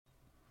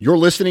You're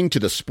listening to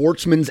the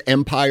Sportsman's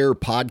Empire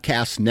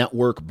Podcast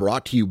Network,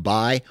 brought to you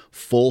by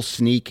Full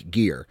Sneak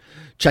Gear.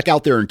 Check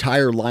out their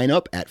entire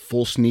lineup at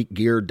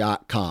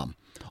fullsneakgear.com.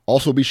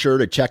 Also be sure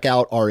to check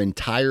out our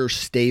entire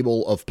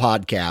stable of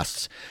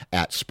podcasts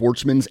at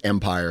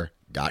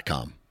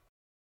sportsmansempire.com.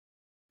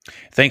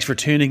 Thanks for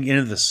tuning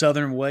into the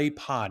Southern Way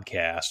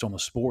podcast on the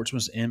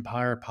Sportsman's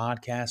Empire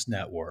Podcast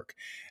Network.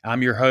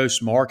 I'm your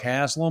host, Mark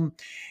Haslam,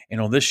 and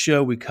on this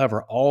show we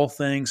cover all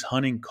things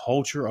hunting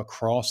culture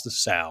across the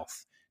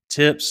South.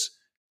 Tips,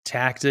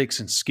 tactics,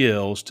 and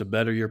skills to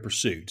better your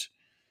pursuit.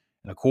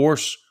 And of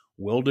course,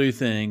 we'll do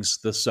things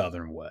the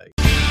Southern way.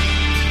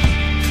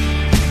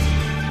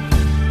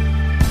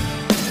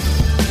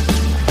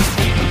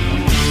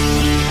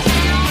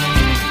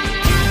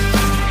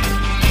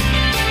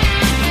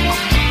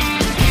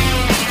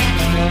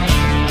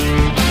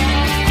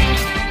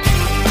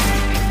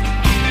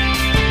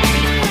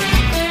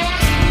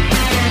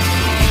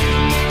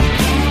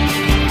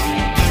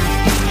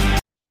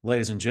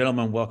 Ladies and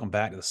gentlemen, welcome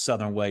back to the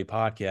Southern Way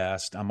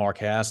podcast. I'm Mark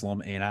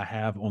Haslam, and I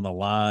have on the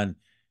line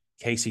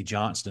Casey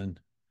Johnston.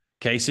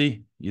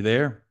 Casey, you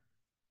there?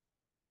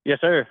 Yes,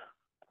 sir.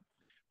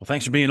 Well,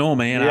 thanks for being on,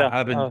 man. Yeah,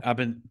 I've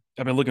been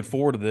looking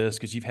forward to this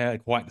because you've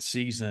had quite the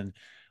season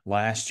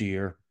last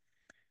year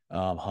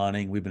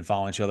hunting. We've been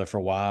following each other for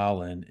a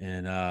while,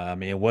 and I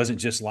mean, it wasn't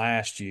just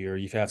last year.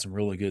 You've had some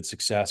really good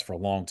success for a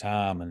long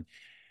time, and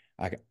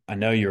I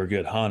know you're a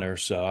good hunter,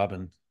 so I've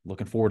been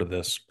looking forward to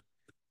this.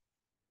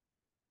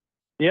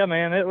 Yeah,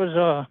 man, it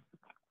was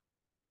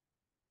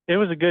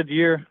a good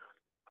year.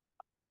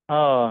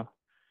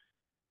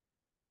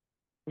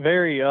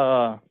 Very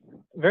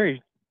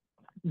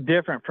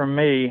different from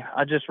me.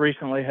 I just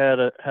recently had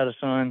a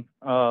son,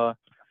 so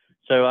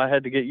I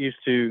had to get used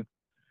to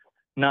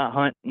not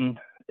hunting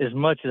as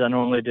much as I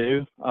normally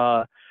do.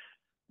 But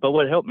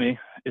what helped me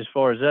as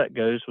far as that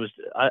goes was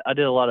I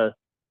did a lot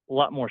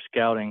more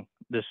scouting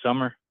this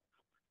summer.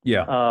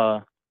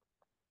 Yeah.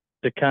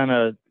 To kind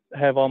of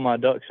have all my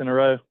ducks in a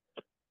row.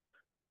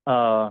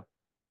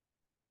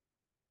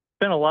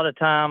 Spent a lot of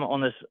time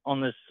on this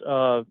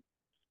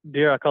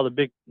deer I call the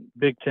Big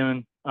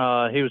Tune. He's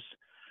a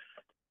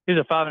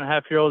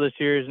 5.5-year-old this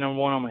year. He's number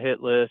one on my hit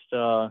list.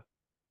 I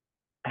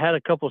had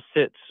a couple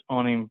sits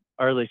on him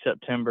early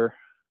September,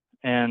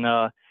 and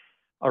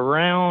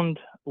around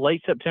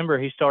late September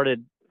he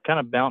started kind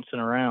of bouncing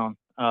around.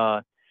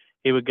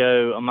 He would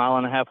go 1.5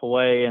 miles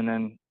away, and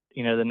then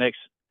the next.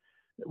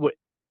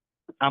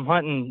 I'm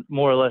hunting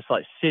more or less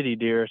like city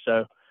deer,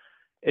 so.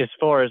 As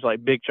far as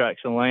like big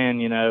tracts of land,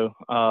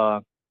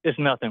 it's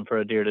nothing for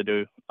a deer to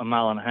do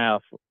 1.5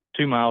 miles,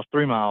 2 miles,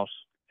 3 miles,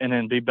 and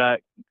then be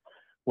back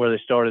where they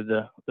started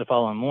the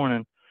following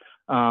morning.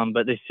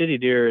 But the city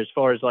deer, as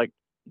far as like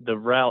the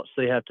routes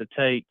they have to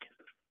take,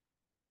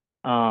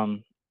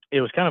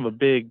 it was kind of a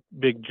big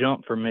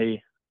jump for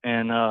me.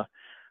 And I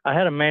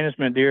had a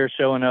management deer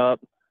showing up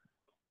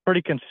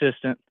pretty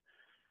consistent,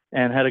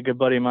 and had a good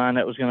buddy of mine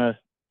that was going to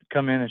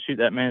come in and shoot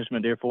that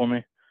management deer for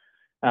me.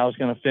 I was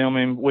going to film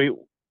him.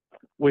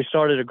 We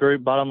started a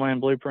group, Bottomland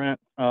Blueprint,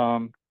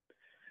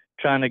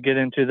 trying to get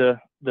into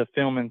the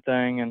filming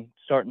thing and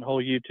starting the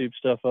whole YouTube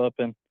stuff up.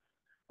 And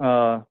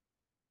so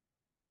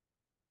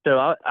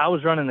I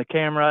was running the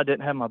camera. I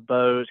didn't have my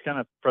bow. It's kind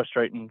of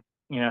frustrating,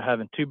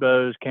 having two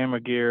bows, camera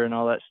gear, and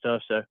all that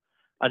stuff. So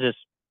I just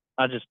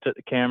took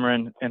the camera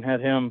and had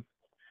him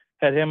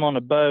on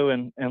the bow,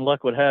 and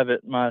luck would have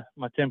it, my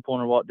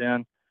 10-pointer walked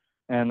in,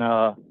 and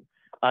I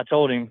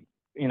told him,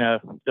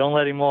 don't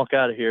let him walk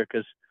out of here,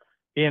 because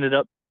he ended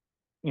up,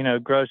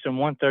 grossing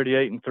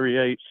 138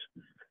 3/8,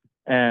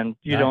 and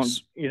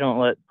Nice. you don't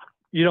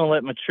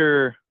let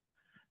mature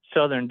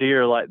southern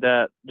deer like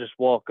that just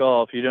walk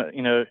off. You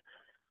don't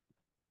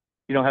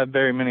have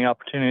very many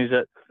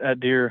opportunities at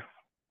deer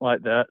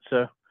like that.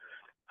 So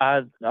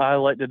I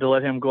elected to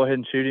let him go ahead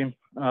and shoot him.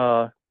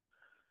 That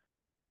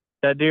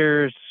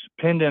deer's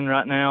pinned in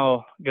right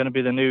now, going to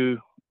be the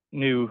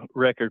new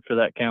record for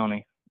that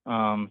county.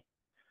 That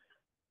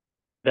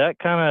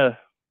kind of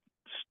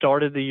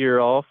started the year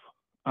off.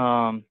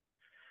 And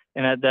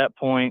at that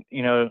point,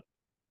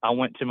 I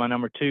went to my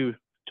number 2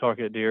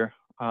 target deer.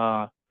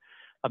 I've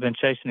been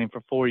chasing him for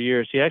 4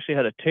 years. He actually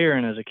had a tear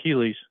in his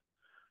Achilles.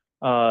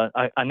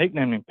 I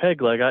nicknamed him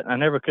Peg Leg. I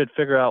never could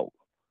figure out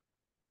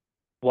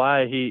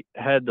why he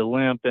had the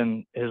limp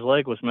and his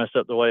leg was messed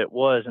up the way it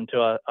was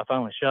until I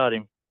finally shot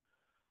him.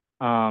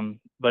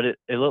 But it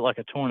looked like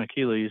a torn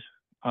Achilles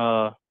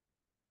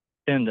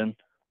tendon.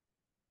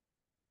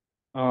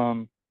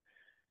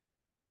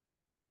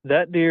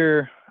 That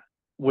deer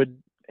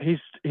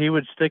he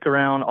would stick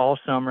around all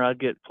summer. I'd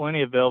get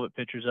plenty of velvet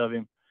pictures of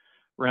him.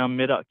 Around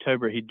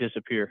mid-October, he'd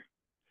disappear.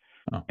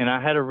 Oh. And I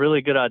had a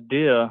really good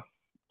idea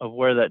of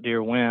where that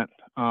deer went.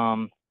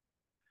 I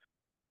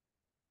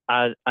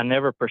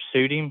never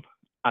pursued him.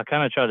 I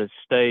kind of try to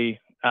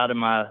stay out of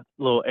my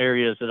little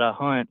areas that I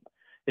hunt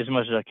as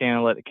much as I can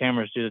and let the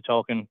cameras do the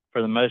talking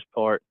for the most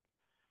part.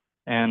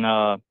 And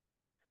I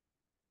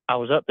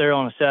was up there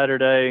on a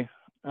Saturday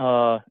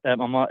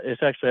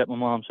it's actually at my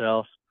mom's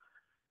house.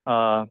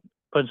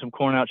 putting some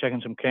corn out,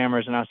 checking some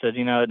cameras, and I said,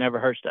 it never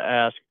hurts to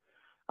ask.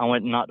 I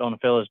went and knocked on a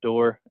fella's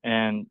door,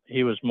 and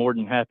he was more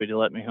than happy to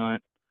let me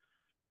hunt.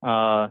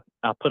 I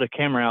put a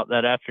camera out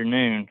that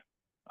afternoon.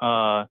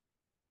 The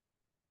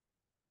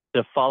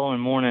following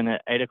morning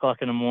at 8 o'clock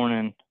in the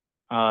morning,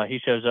 he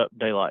shows up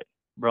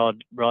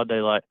broad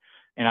daylight.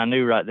 And I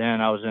knew right then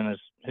I was in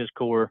his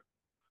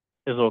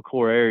little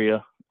core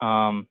area.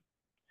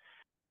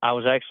 I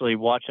was actually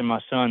watching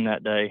my son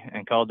that day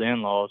and called the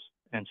in-laws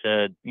and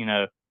said,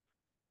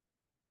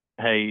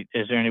 hey,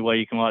 is there any way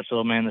you can watch the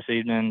little man this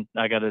evening?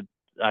 I got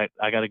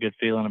a good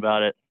feeling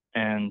about it.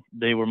 And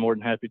they were more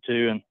than happy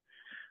to. And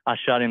I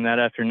shot him that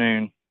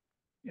afternoon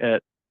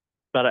at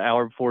about an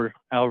hour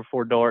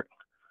before dark.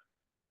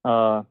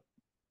 So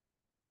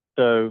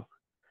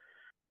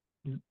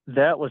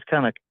that was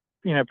kind of,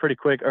 pretty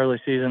quick early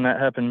season. That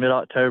happened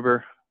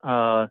mid-October.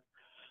 And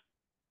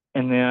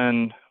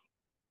then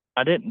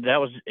that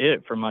was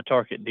it for my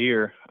target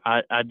deer.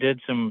 I did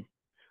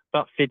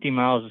about 50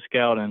 miles of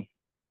scouting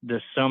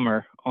this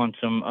summer on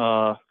some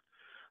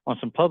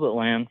public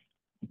land,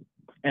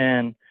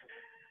 and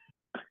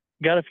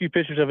got a few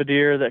pictures of a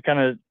deer that kind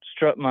of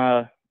struck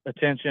my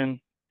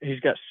attention. He's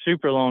got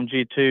super long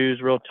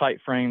G2s, real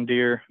tight frame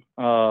deer.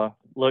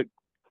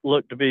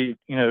 Looked to be,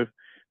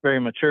 very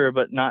mature,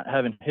 but not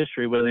having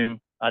history with him.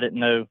 I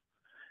didn't know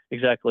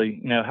exactly,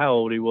 how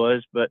old he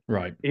was, but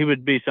right. He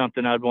would be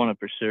something I'd want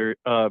to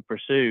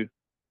pursue.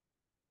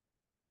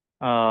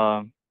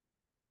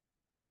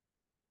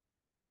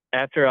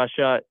 After I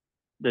shot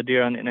the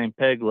deer I nicknamed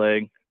Peg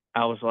Leg,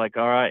 I was like,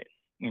 all right,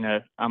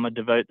 I'm gonna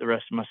devote the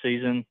rest of my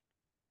season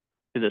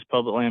to this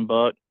public land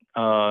buck.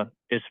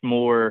 It's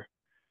more,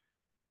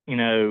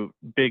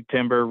 big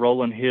timber,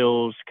 rolling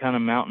hills, kind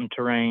of mountain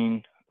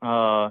terrain,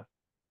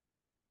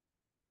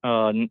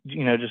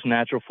 just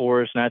natural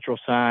forest, natural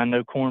sign,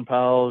 no corn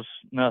piles,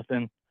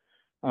 nothing.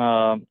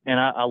 And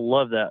I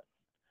love that.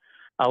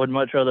 I would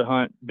much rather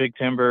hunt big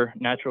timber,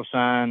 natural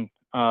sign,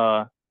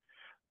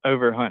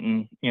 over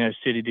hunting,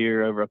 city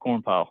deer over a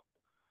corn pile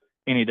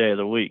any day of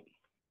the week.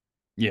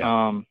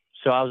 Yeah.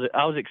 So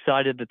I was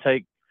excited to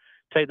take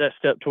that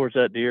step towards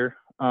that deer.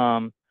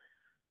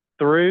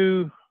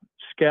 Through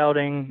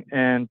scouting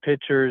and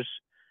pictures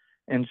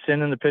and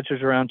sending the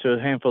pictures around to a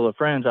handful of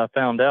friends, I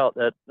found out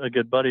that a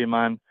good buddy of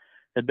mine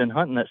had been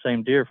hunting that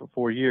same deer for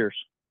 4 years.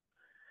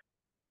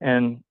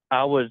 And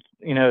I was,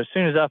 as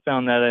soon as I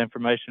found that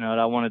information out,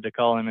 I wanted to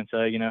call him and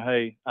say,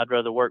 hey, I'd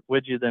rather work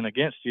with you than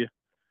against you.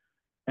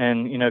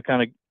 And,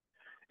 kind of,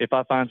 if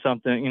I find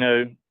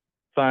something,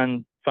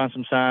 find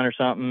some sign or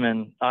something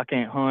and I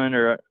can't hunt,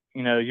 or,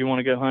 you want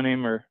to go hunt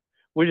him, or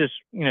we just,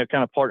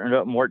 kind of partnered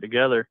up and worked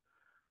together.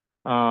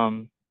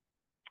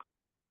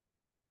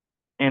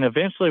 And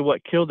eventually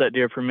what killed that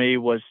deer for me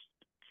was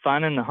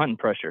finding the hunting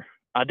pressure.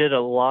 I did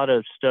a lot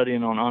of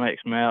studying on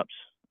Onyx maps,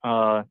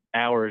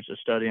 hours of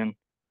studying.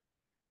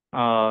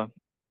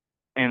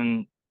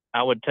 And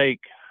I would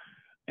take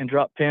and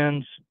drop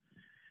pins,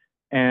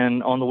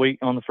 and on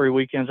the free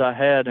weekends I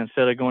had,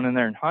 instead of going in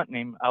there and hunting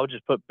him, I would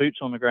just put boots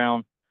on the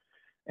ground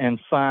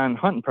and find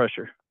hunting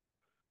pressure.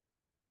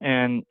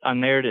 And I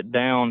narrowed it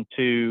down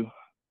to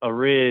a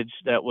ridge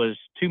that was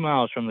 2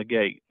 miles from the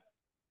gate.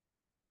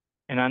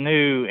 And I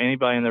knew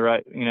anybody in the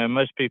right,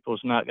 most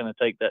people's not going to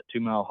take that 2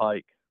 mile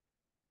hike,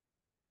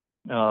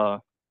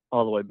 all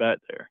the way back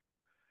there.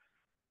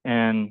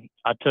 And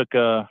I took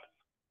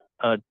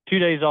 2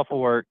 days off of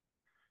work.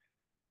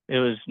 It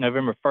was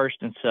November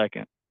 1st and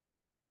 2nd.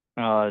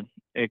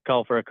 It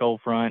called for a cold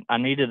front.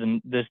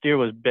 This deer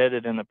was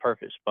bedded in the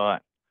perfect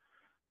spot.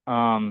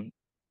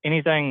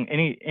 Any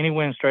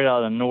wind straight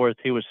out of the north,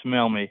 he would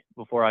smell me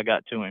before I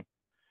got to him.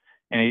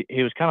 And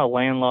he was kind of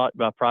landlocked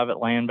by private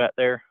land back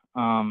there.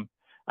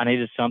 I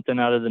needed something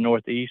out of the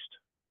northeast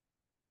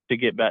to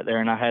get back there,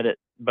 and I had it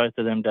both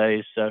of them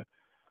days. So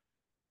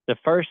the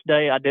first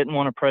day I didn't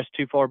want to press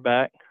too far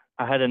back.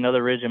 I had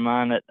another ridge in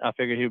mind that I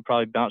figured he would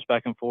probably bounce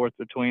back and forth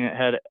between. It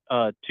had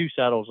 2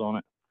 saddles on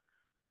it.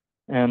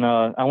 And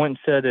I went and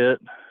set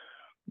it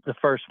the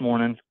first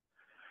morning.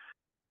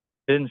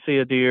 Didn't see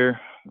a deer.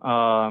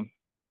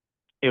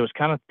 It was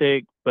kind of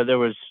thick, but there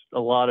was a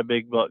lot of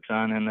big buck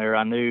sign in there.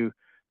 I knew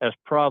that's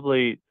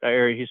probably an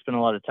area he spent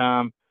a lot of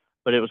time,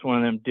 but it was one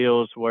of them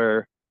deals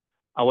where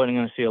I wasn't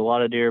going to see a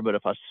lot of deer, but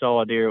if I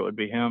saw a deer, it would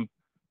be him.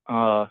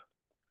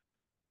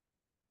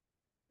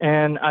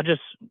 And I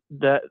just,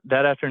 that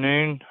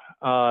afternoon,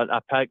 I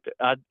packed,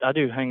 I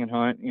do hang and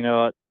hunt,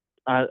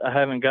 I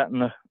haven't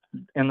gotten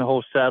in the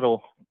whole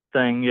saddle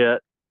thing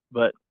yet,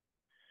 but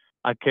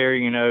I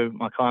carry,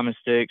 my climbing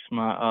sticks,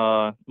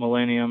 my,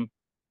 Millennium,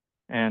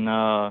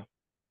 and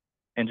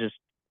just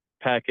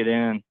pack it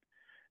in.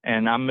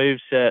 And I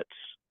moved sets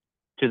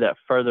to that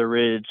further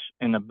ridge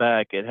in the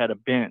back. It had a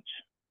bench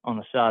on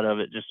the side of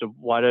it, just a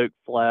white oak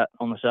flat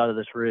on the side of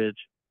this ridge.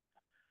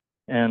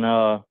 And,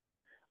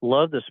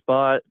 loved the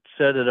spot,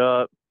 set it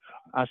up.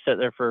 I sat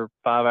there for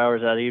 5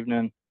 hours that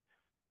evening,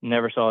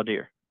 never saw a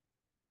deer.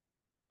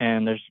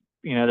 And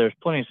there's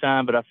plenty of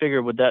sign, but I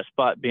figured with that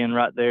spot being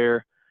right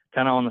there,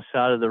 kind of on the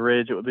side of the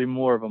ridge, it would be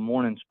more of a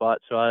morning spot.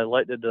 So I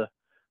elected to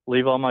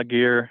leave all my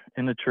gear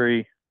in the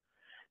tree.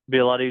 Be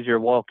a lot easier to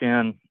walk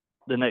in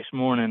the next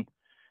morning.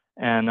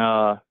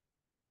 And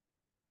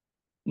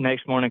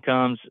next morning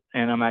comes,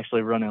 and I'm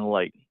actually running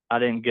late. I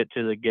didn't get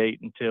to the gate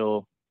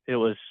until it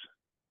was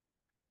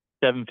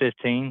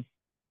 7:15.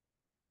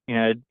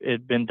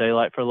 It'd been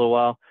daylight for a little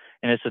while,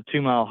 and it's a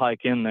 2-mile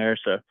hike in there.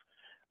 So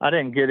I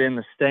didn't get in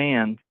the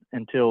stand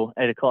until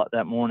 8 o'clock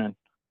that morning,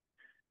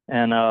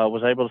 and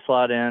was able to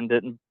slide in.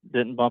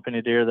 Didn't bump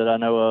any deer that I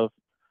know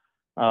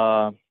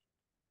of.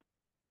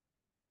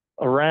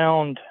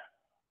 Around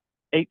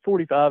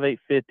 8:45,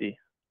 8:50,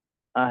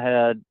 I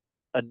had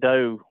a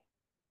doe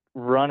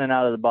running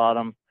out of the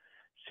bottom.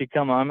 She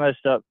come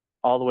almost up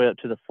all the way up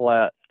to the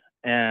flat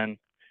and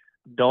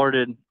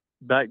darted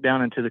back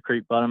down into the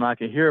creek bottom. I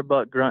could hear a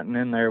buck grunting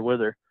in there with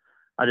her.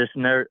 I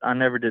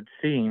never did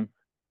see him.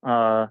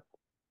 About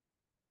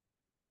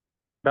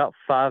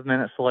 5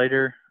 minutes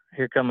later,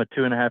 here come a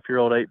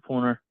 2.5-year-old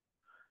 8-pointer.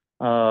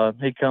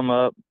 He come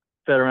up,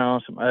 fed around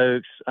on some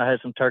oaks. I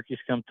had some turkeys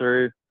come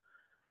through.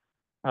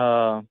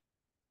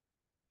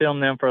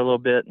 Filmed them for a little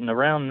bit, and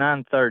around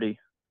 9:30,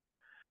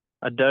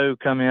 a doe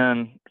come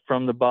in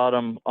from the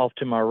bottom off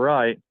to my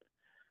right,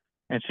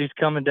 and she's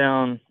coming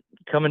down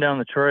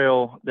the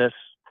trail that's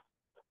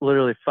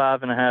literally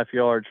 5.5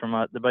 yards from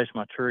the base of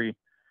my tree.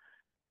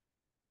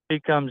 She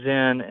comes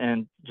in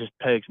and just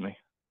pegs me.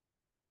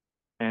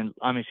 And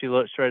I mean, she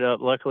looked straight up.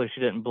 Luckily, she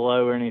didn't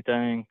blow or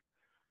anything.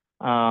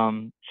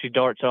 She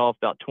darts off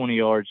about 20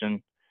 yards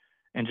and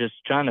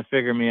just trying to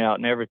figure me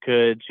out. Never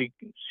could. She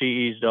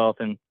eased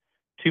off, and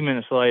 2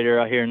 minutes later,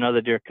 I hear another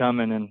deer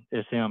coming, and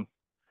it's him.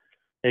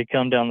 They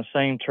come down the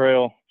same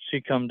trail. She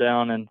come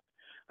down, and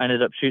I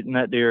ended up shooting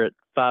that deer at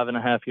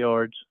 5.5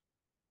 yards.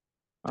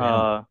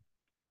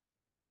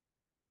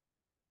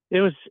 It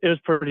was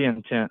pretty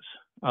intense.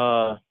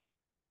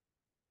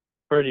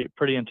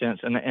 Pretty intense.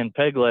 And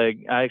peg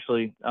leg, I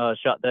actually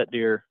shot that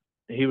deer.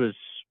 He was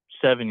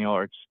 7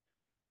 yards.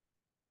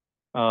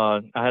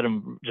 I had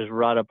him just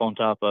right up on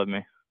top of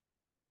me.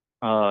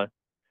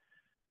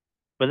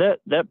 But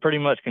that pretty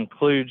much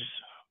concludes,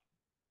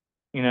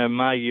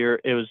 my year.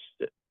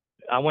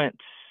 I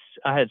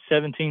had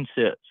 17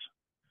 sits,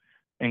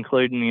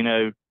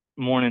 including,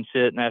 morning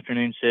sit and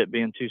afternoon sit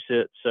being 2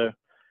 sits. So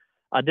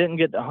I didn't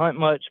get to hunt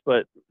much,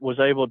 but was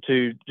able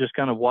to just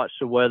kind of watch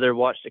the weather,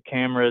 watch the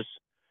cameras,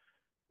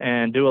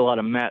 and do a lot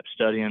of map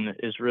studying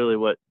is really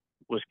what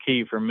was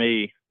key for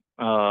me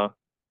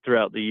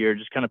throughout the year.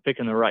 Just kind of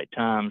picking the right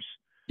times.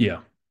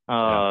 Yeah.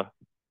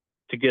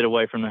 To get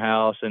away from the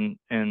house and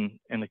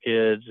the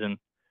kids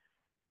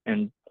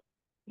and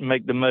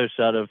make the most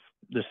out of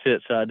the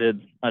sits I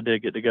did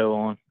get to go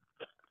on.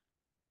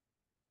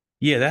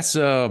 Yeah, that's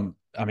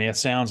I mean, it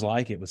sounds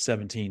like it was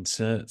 17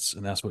 cents,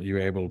 and that's what you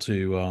were able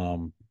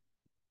to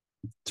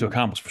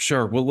accomplish for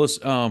sure. Well, let's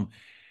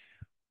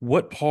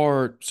what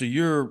part so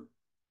you're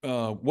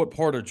what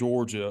part of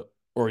Georgia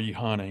are you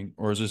hunting,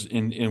 or is this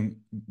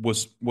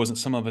wasn't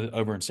some of it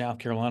over in South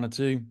Carolina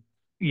too?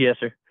 Yes,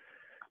 sir.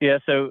 Yeah,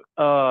 so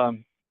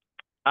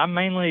I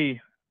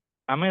mainly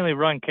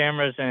run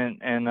cameras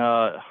and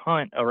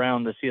hunt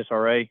around the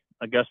CSRA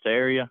Augusta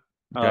area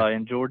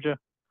in Georgia.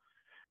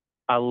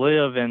 I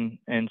live in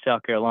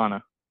South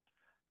Carolina,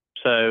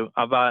 so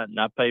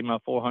I pay my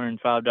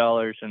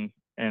 $405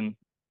 and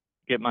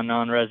get my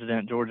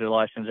non-resident Georgia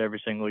license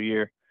every single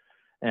year,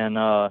 and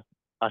I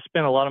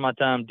spend a lot of my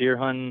time deer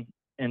hunting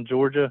in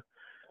Georgia,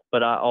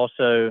 but I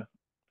also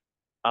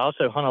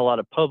hunt a lot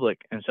of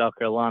public in South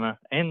Carolina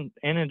and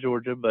in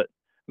Georgia, but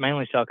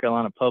mainly South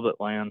Carolina public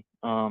land.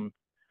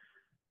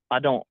 I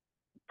don't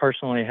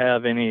personally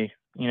have any,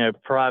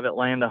 private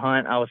land to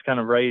hunt. I was kind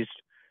of raised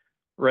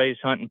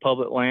hunting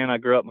public land. I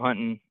grew up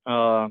hunting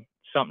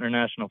Sumter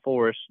National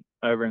Forest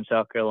over in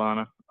South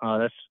Carolina.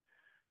 That's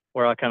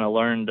where I kind of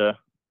learned to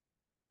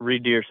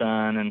read deer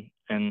sign,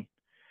 and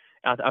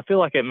I feel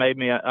like it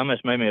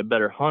almost made me a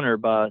better hunter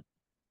by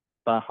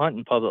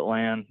hunting public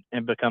land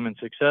and becoming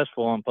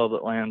successful on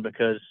public land,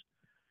 because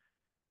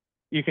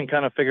you can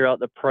kind of figure out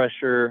the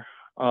pressure,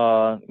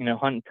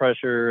 hunting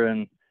pressure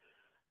and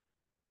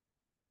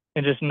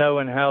just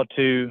knowing how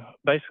to,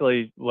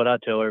 basically what I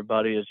tell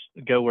everybody is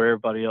go where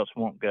everybody else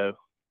won't go.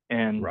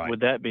 And with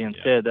that being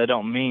said, that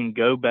don't mean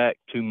go back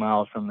 2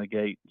 miles from the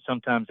gate.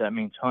 Sometimes that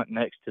means hunt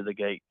next to the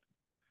gate.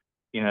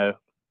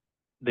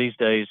 These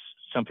days,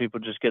 some people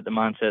just get the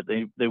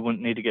mindset they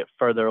wouldn't need to get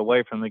further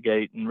away from the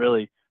gate. And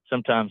really,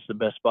 sometimes the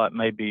best spot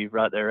may be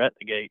right there at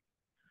the gate.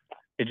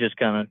 It just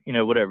kind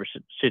of, whatever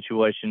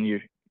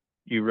situation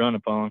you run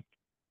upon.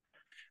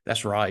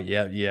 That's right.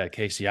 Yeah,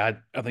 Casey. I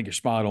think you're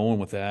spot on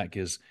with that,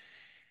 because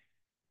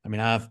I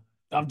mean I've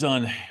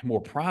done more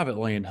private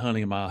land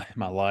hunting in my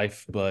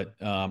life, but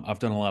I've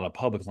done a lot of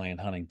public land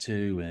hunting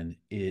too, and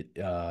it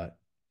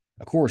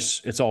of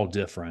course it's all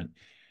different,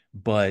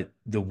 but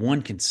the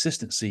one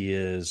consistency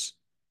is,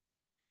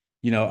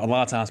 a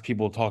lot of times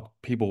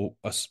people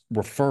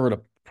refer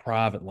to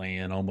private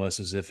land almost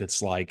as if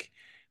it's like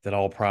that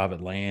all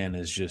private land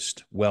is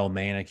just well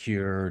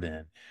manicured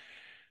and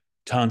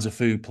tons of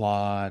food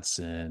plots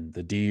and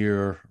the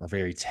deer are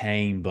very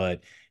tame.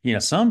 But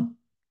some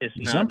It's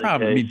some not the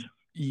private, I case. mean,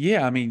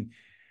 yeah, I mean,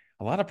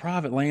 a lot of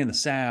private land in the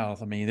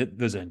South. I mean,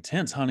 there's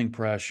intense hunting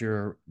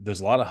pressure.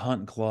 There's a lot of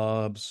hunting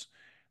clubs.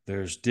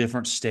 There's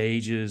different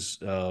stages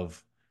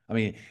of, I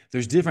mean,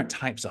 there's different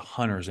types of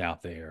hunters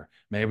out there.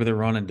 Maybe they're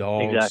running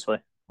dogs Exactly.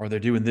 or they're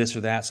doing this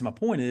or that. So my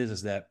point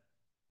is that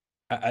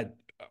I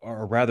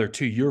or rather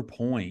to your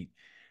point,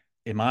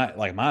 in my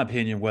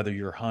opinion, whether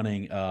you're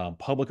hunting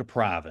public or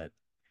private,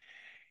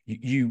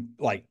 you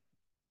like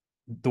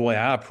the way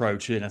I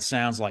approach it, and it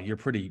sounds like you're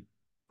pretty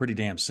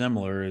damn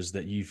similar, is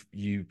that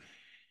you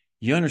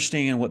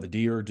understand what the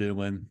deer are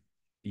doing,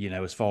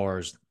 as far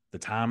as the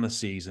time of the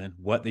season,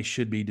 what they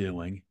should be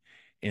doing,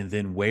 and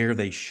then where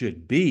they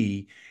should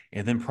be,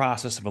 and then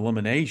process of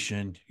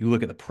elimination, you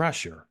look at the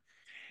pressure.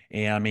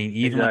 And I mean,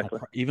 Exactly.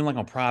 even like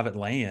on private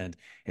land,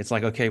 it's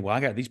like, okay, well, I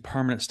got these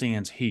permanent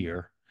stands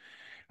here.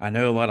 I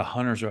know a lot of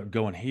hunters are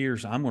going here,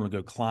 so I'm going to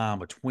go climb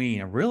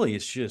between. And really,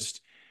 it's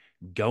just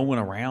going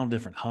around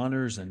different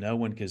hunters and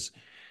knowing, because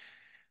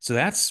so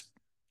that's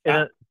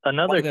And I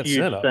another like that huge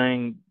setup.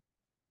 thing,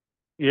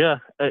 yeah,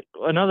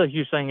 another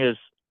huge thing is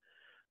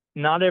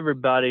not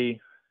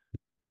everybody,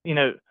 you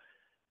know,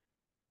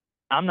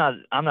 I'm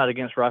not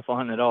against rifle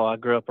hunting at all. I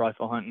grew up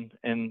rifle hunting,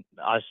 and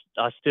I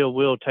still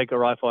will take a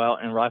rifle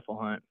out and rifle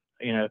hunt.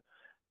 You know,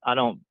 I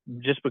don't,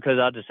 just because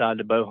I decided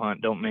to bow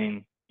hunt don't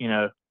mean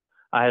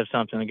I have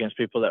something against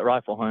people that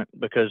rifle hunt,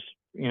 because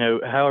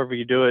however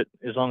you do it,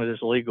 as long as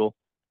it's legal,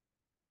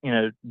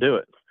 do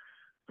it.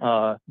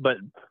 But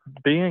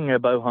being a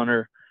bow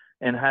hunter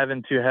and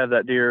having to have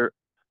that deer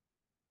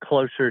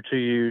closer to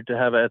you to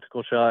have an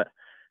ethical shot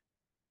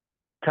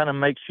kind of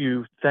makes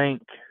you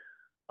think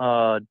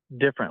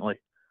differently.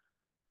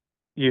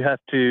 You have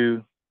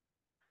to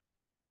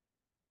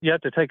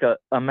take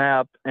a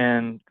map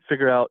and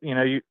figure out,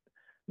 you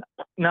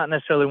not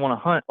necessarily want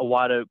to hunt a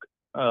white oak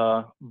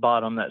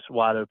bottom that's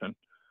wide open.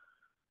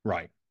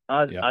 Right.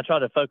 Yeah. I try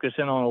to focus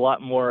in on a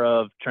lot more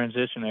of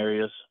transition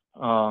areas,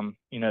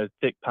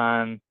 thick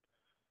pine,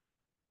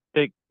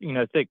 thick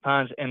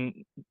pines,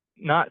 and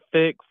not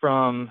thick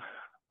from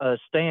a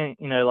stand,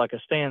 like a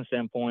stand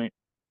standpoint,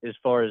 as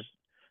far as,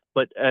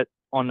 but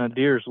on the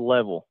deer's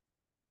level.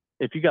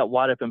 If you got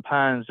wide open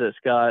pines that's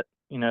got,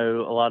 a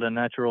lot of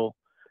natural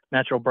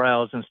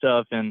browse and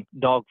stuff and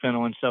dog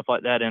fennel and stuff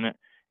like that in it,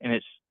 and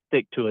it's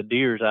thick to a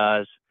deer's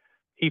eyes,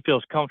 he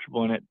feels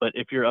comfortable in it. But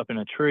if you're up in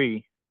a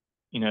tree,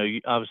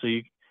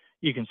 obviously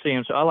you can see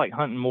him. So I like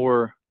hunting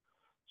more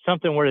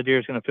something where the deer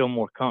is going to feel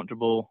more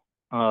comfortable,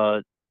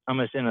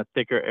 almost in a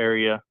thicker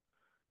area,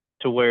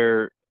 to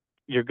where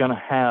you're going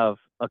to have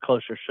a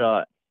closer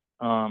shot.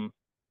 Um,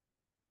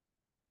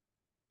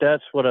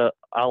 that's what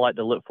I like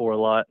to look for a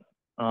lot.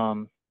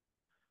 Um,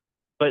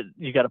 but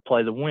you got to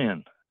play the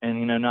wind,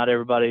 and not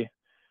everybody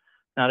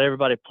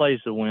plays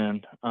the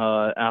wind.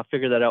 I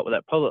figured that out with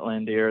that public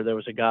land deer. There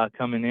was a guy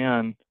coming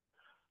in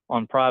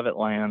on private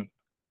land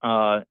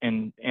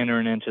and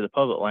entering into the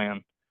public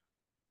land,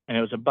 and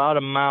it was about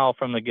a mile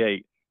from the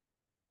gate.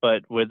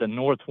 But with the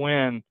north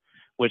wind,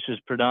 which is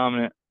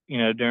predominant,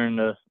 during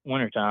the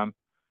wintertime,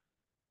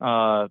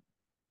 uh,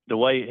 the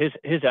way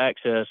his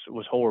access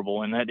was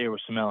horrible, and that deer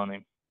was smelling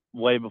him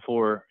way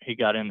before he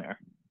got in there.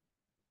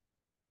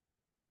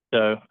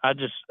 So I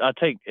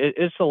take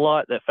it's a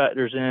lot that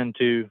factors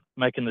into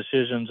making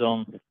decisions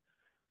on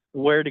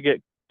where to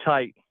get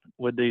tight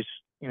with these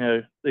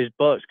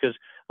bucks, because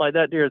like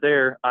that deer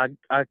there, I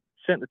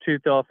sent the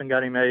tooth off and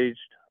got him aged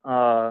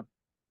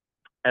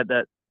at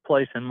that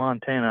place in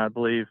Montana, I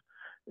believe.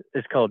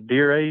 It's called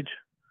Deer Age.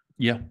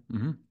 Yeah.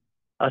 Hmm.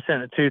 I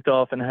sent a tooth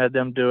off and had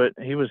them do it.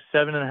 He was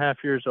 7.5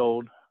 years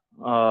old,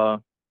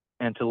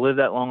 and to live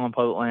that long on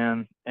public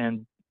land,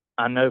 and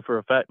I know for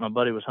a fact my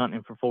buddy was hunting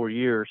him for 4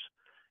 years,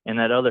 and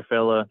that other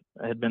fella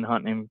had been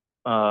hunting him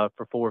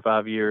for 4 or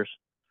 5 years.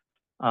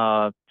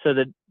 So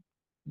the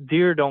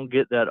deer don't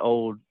get that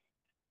old,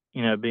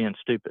 being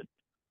stupid,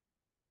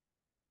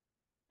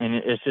 and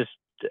it's just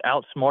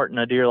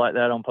outsmarting a deer like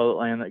that on public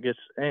land that gets,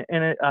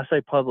 I say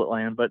public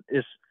land, but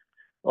it's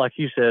like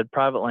you said,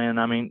 private land.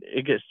 I mean,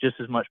 it gets just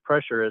as much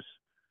pressure as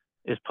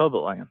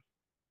public land.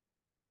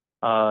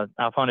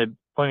 I've hunted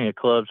plenty of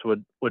clubs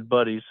with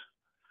buddies,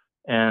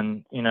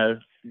 and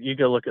you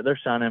go look at their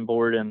sign-in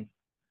board, and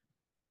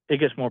it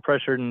gets more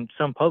pressure than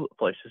some public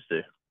places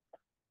do.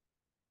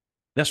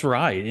 That's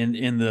right.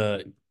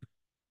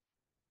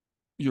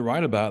 You're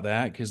right about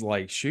that, because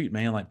like, shoot,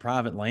 man, like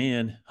private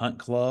land hunt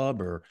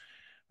club,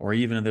 or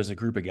even if there's a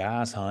group of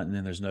guys hunting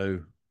and there's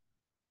no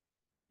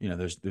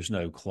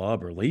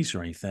club or lease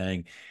or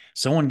anything,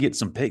 someone gets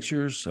some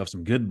pictures of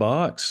some good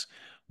bucks.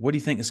 What do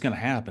you think is going to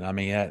happen? I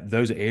mean,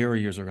 those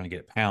areas are going to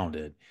get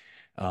pounded.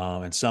 And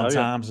Oh yeah,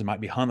 sometimes it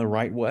might be hunted the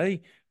right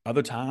way.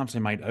 Other times they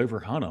might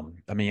overhunt them.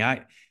 I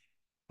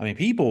mean,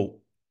 people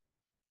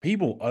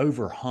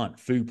overhunt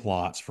food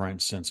plots, for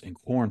instance, and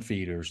corn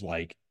feeders.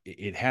 Like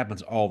it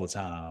happens all the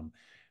time.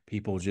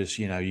 People just,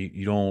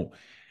 you don't,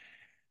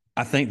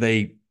 I think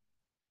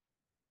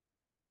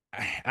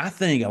I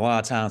think a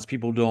lot of times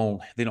people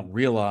don't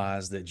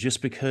realize that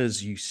just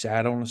because you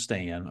sat on a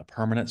stand, a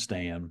permanent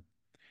stand,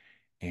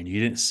 and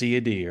you didn't see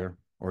a deer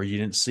or you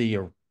didn't see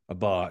a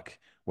buck,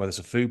 whether it's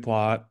a food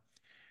plot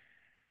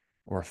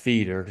or a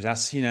feeder, because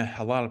that's,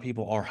 a lot of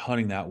people are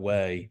hunting that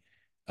way.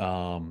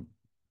 Um,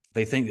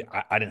 they think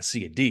that I didn't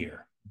see a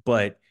deer,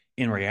 but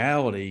in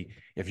reality,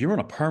 if you're on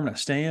a permanent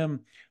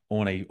stand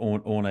on a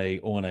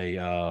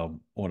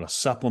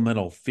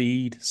supplemental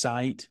feed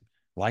site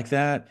like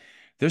that,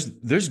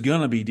 there's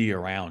gonna be deer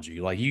around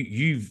you. Like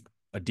you've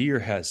a deer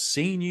has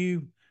seen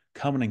you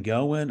coming and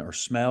going, or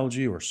smelled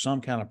you, or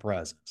some kind of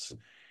presence,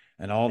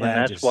 and all And that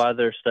that's just why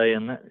they're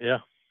staying there. Yeah,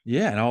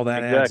 yeah, and all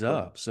that adds exactly.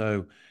 up.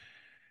 So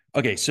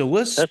okay, so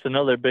let's. That's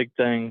another big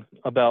thing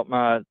about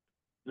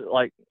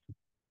like,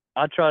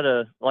 I try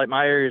to, like,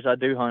 my areas I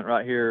do hunt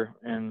right here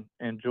in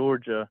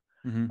Georgia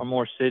are Mhm.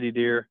 more city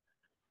deer.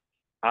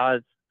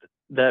 I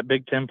That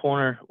big 10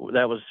 pointer,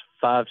 that was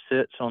 5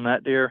 sits on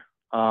that deer.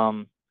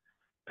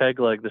 Peg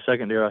leg, the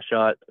second deer I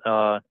shot,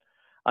 I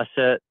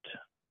set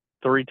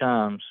 3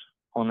 times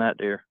on that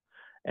deer,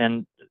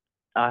 and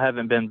I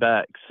haven't been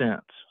back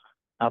since.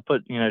 I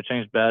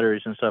changed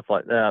batteries and stuff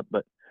like that,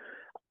 but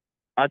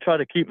I try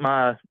to keep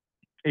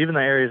even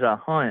the areas I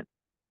hunt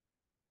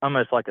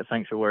almost like a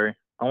sanctuary.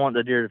 I want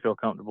the deer to feel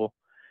comfortable,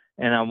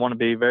 and I want to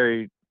be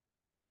very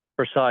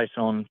precise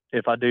on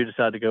if I do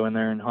decide to go in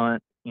there and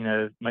hunt.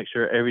 Make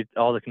sure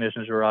all the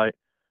conditions are right,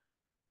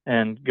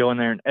 and go in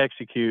there and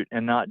execute,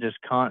 and not just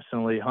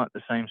constantly hunt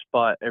the same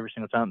spot every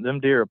single time.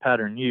 Them deer will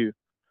pattern you,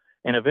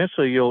 and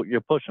eventually you'll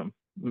push them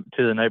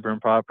to the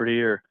neighboring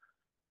property or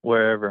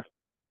wherever.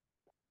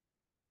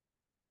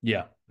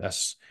 Yeah,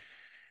 that's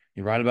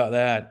you're right about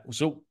that.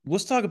 So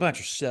let's talk about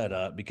your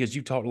setup, because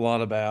you've talked a lot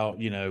about,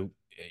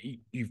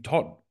 you've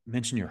talked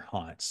mentioned your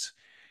hunts,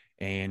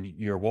 and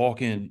you're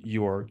walking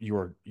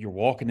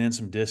in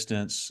some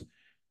distance.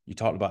 You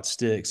talked about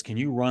sticks. Can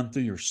you run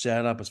through your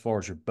setup as far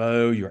as your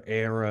bow, your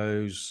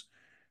arrows,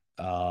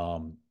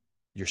 um,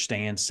 your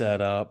stand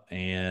setup,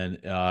 and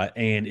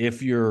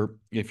if you're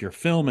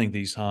filming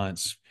these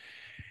hunts,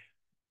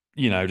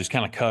 just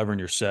kind of covering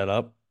your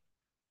setup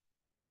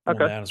on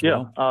Okay, that as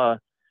yeah. well?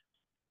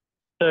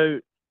 So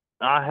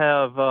I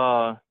have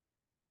uh,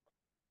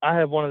 I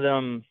have one of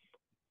them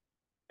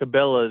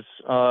Cabela's.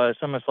 It's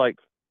almost like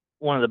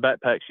one of the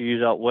backpacks you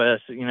use out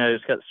west.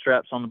 It's got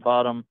straps on the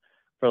bottom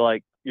for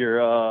like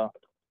your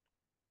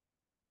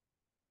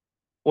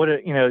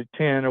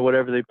tin or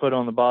whatever they put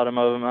on the bottom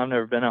of them. I've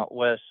never been out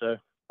west, so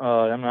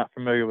I'm not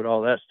familiar with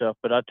all that stuff.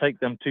 But I take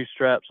them 2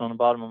 straps on the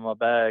bottom of my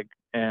bag,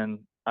 and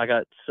I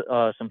got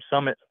some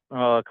Summit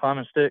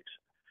climbing sticks.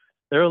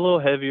 They're a little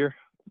heavier,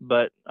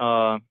 but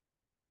I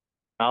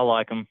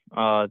like them.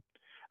 I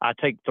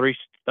take three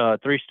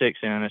sticks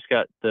in. It's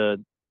got they're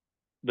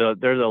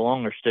the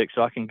longer sticks,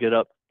 so I can get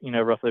up,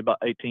 roughly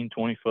about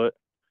 18-20 foot.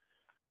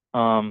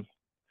 Um,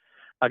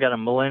 I got a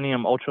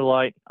Millennium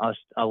Ultralight.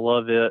 I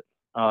love it.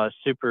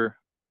 Super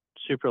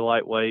super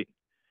lightweight.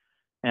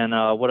 And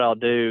what I'll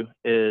do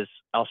is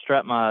I'll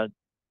strap my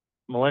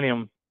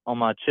Millennium on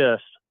my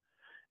chest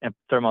and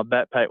throw my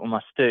backpack with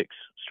my sticks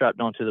strapped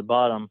onto the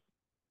bottom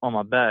on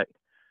my back.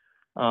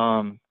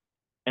 Um,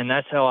 and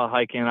that's how I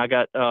hike in. I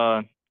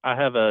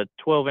have a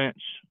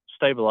 12-inch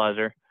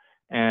stabilizer,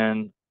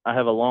 and I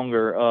have a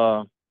longer.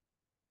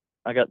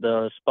 I got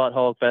the Spot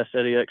Hog Fast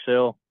Eddie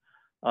XL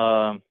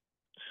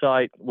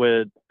sight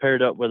with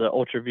paired up with an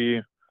Ultra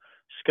View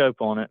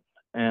scope on it,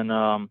 and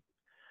I'll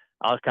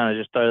kind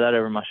of just throw that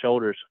over my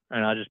shoulders,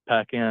 and I just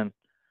pack in.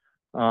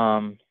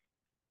 Um,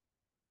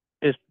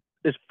 it's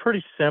it's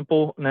pretty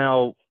simple.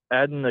 Now,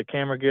 adding the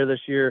camera gear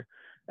this year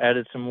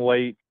added some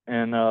weight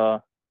and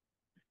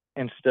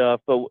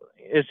stuff, but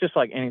it's just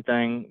like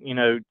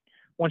anything.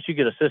 Once you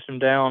get a system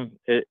down,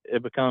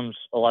 it becomes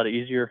a lot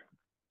easier.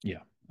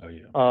 Yeah. Oh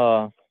yeah.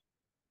 Uh,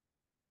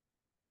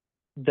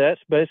 that's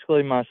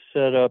basically my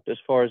setup as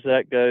far as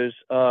that goes.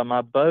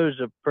 My bow's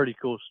a pretty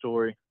cool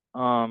story.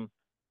 Um,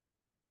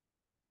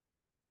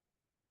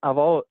 I've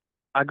all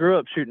I grew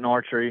up shooting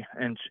archery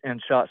and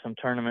shot some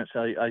tournaments.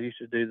 I used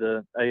to do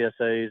the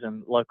ASAs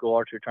and local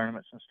archery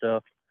tournaments and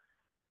stuff.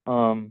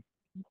 Um,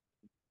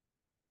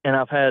 and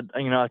I've had,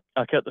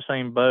 I kept the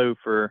same bow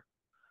for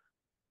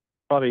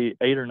probably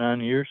 8 or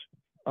 9 years.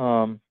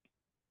 Um,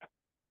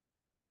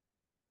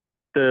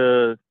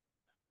 the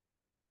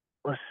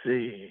Let's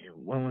see,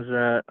 when was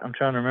that? I'm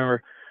trying to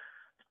remember.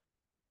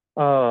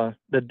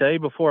 The day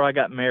before I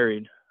got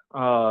married,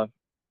 I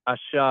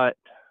shot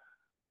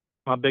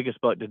my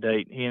biggest buck to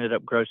date. He ended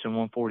up grossing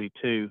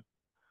 142.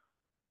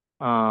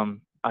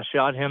 I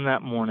shot him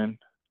that morning.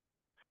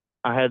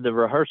 I had the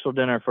rehearsal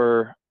dinner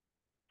for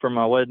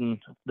my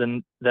wedding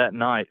that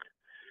night,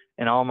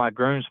 and all my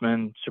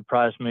groomsmen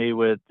surprised me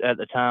with, at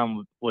the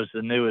time, was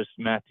the newest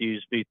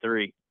Matthews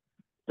V3,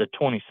 the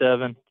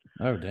 27.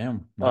 Oh,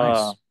 damn. Uh,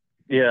 Nice.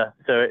 yeah,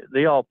 so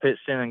they all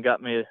pitched in and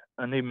got me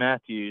a new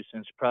Matthews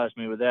and surprised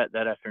me with that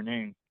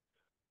afternoon,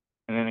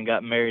 and then I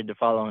got married the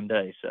following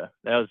day. So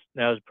that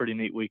was a pretty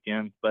neat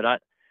weekend.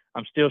 But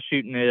I'm still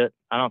shooting it.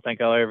 I don't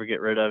think I'll ever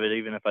get rid of it,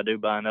 even if I do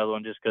buy another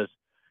one, just because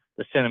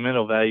the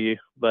sentimental value.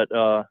 But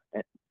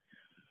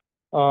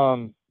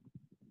um,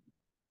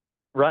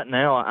 right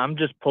now I'm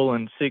just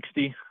pulling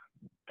 60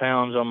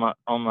 pounds on my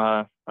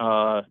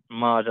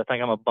mods. I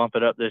think I'm gonna bump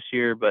it up this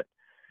year, but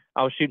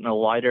I was shooting a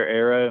lighter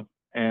arrow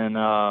and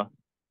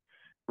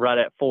right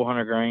at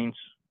 400 grains.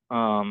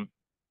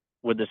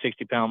 With the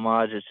 60-pound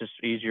mods, it's just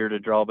easier to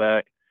draw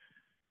back.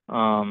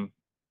 And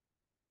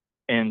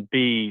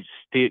be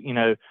still,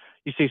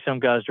 you see some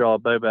guys draw a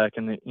bow back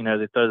and they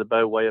throw the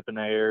bow way up in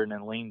the air and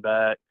then lean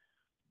back.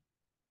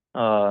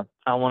 I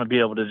want to be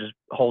able to just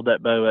hold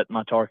that bow at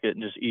my target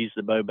and just ease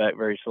the bow back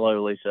very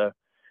slowly. So,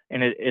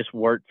 and it's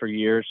worked for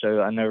years.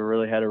 So I never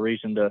really had a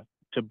reason to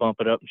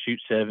bump it up and shoot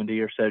 70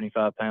 or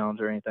 75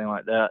 pounds or anything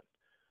like that.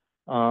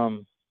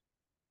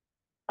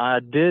 I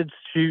did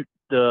shoot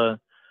the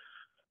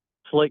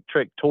Slick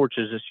Trick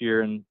torches this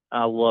year, and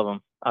I love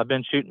them. I've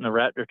been shooting the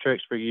Raptor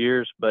tricks for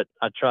years, but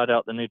I tried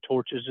out the new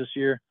torches this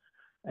year,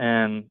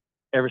 and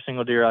every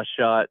single deer I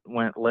shot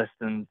went less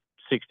than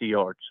 60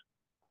 yards.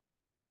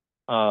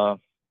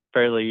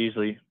 Fairly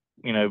easily,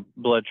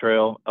 blood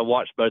trail. I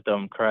watched both of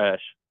them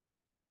crash.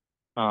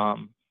 Not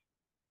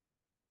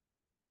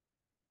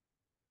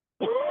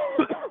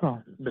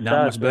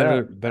much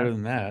better that,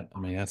 than that. I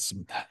mean, that's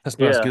about as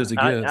yeah, good as it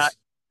gets.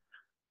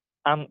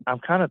 I'm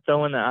kind of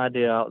throwing the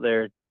idea out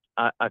there.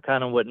 I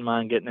kind of wouldn't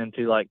mind getting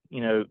into like,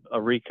 a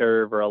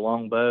recurve or a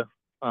longbow.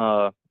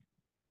 I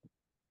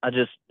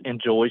just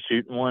enjoy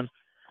shooting one,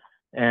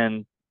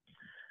 and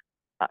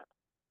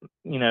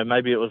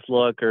maybe it was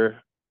luck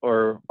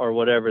or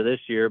whatever this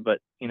year, but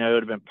it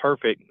would have been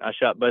perfect. I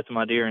shot both of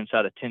my deer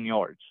inside of 10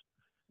 yards.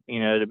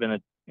 It'd have been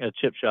a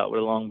chip shot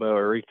with a longbow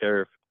or a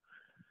recurve.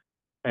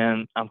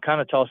 And I'm kind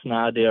of tossing the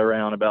idea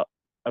around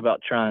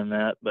about trying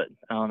that, but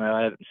I don't know.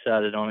 I haven't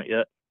decided on it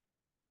yet.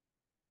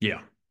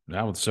 Yeah,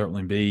 that would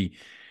certainly be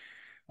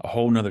a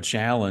whole nother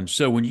challenge.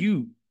 So when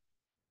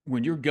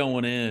you're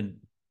going in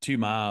 2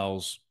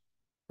 miles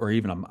or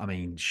even, I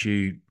mean,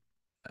 shoot,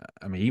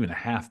 I mean, even a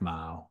half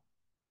mile,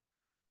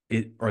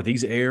 are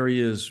these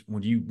areas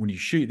when you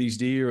shoot these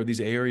deer, are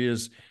these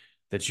areas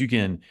that you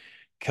can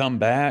come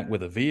back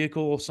with a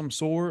vehicle of some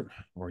sort,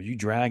 or are you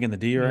dragging the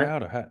deer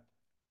out, or how,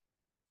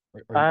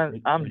 I'm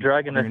are you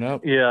dragging bringing this.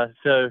 up? Yeah.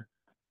 So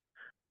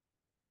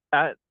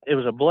it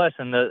was a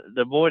blessing.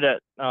 The boy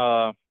that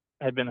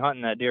had been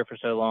hunting that deer for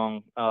so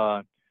long,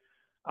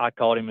 I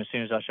called him as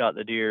soon as I shot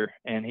the deer,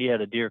 and he had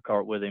a deer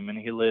cart with him, and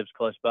he lives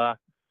close by.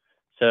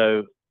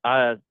 So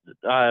I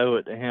owe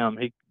it to him.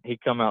 He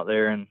come out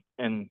there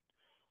and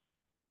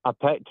I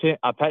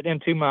packed in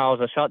 2 miles.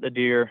 I shot the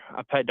deer.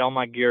 I packed all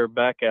my gear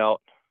back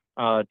out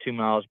 2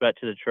 miles back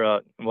to the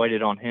truck and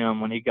waited on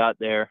him. When he got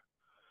there,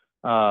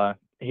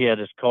 he had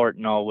his cart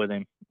and all with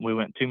him. We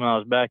went 2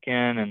 miles back in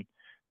and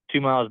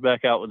 2 miles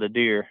back out with the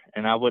deer,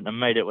 and I wouldn't have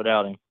made it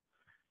without him.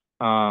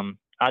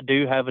 I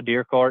do have a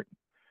deer cart.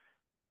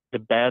 The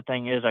bad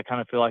thing is I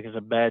kind of feel like it's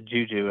a bad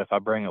juju if I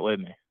bring it with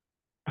me.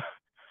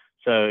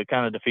 So it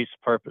kind of defeats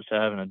the purpose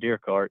of having a deer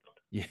cart.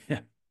 Yeah.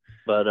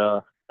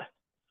 But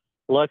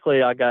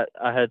luckily I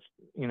had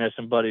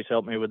some buddies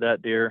help me with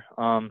that deer.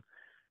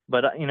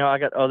 But I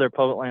got other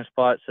public land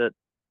spots that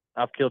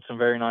I've killed some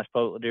very nice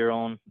public deer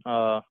on.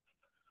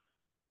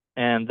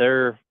 And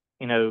they're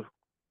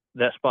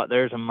that spot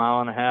there is a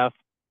mile and a half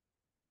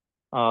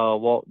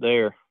walk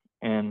there,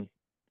 and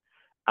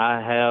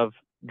I have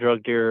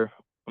drug deer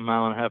a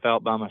mile and a half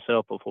out by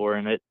myself before,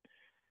 and it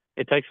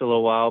takes a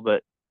little while,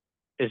 but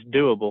it's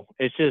doable.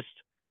 It's just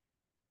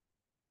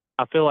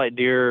I feel like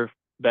deer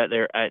back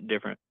there act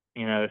different.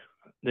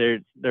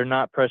 They're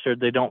not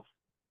pressured. They don't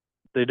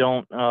they're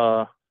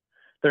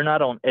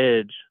not on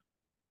edge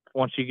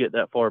once you get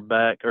that far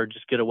back or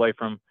just get away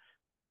from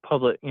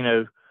public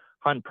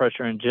hunt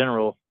pressure in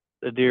general.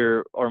 The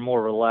deer are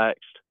more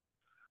relaxed.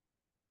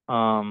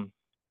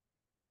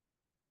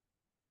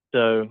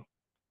 So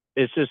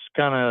it's just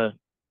kind of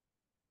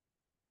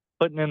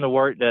putting in the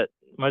work that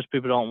most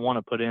people don't want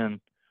to put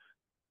in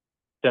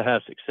to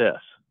have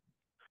success.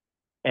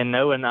 And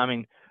knowing, I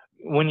mean,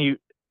 when you,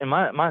 and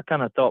my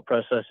kind of thought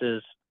process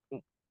is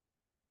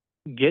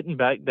getting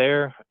back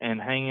there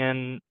and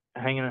hanging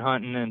and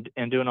hunting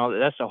and doing all that.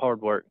 That's the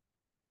hard work.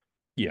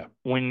 Yeah.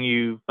 When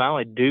you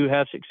finally do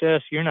have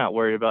success, you're not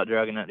worried about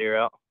dragging that deer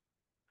out.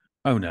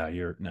 Oh no,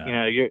 you're no.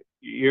 You're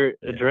Yeah.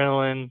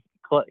 adrenaline.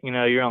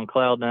 You're on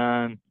cloud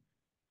nine.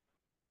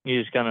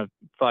 You just kind of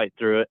fight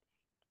through it.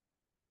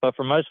 But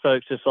for most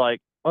folks, it's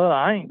like, well,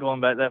 I ain't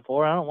going back that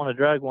far. I don't want to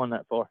drag one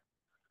that far.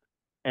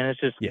 And it's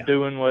just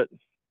doing what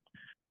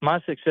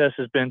my success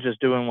has been, just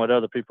doing what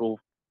other people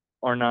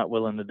are not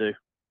willing to do.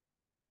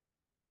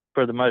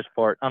 For the most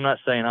part, I'm not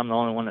saying I'm the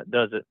only one that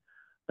does it.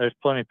 There's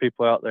plenty of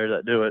people out there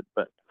that do it,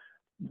 but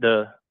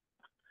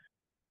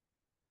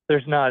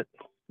there's not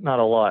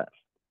a lot.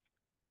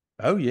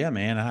 Oh yeah,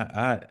 man.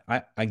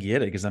 I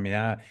get it because I mean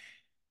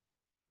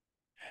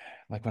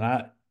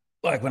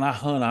when I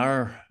hunt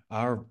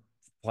our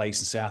place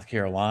in South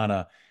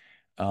Carolina,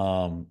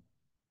 I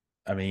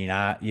mean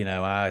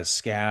I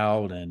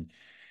scout and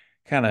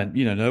kind of,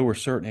 know where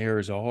certain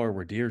areas are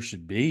where deer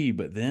should be.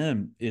 But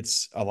then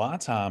it's a lot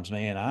of times,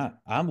 man,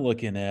 I'm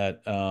looking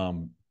at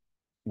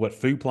what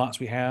food plots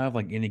we have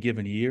like any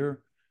given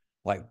year,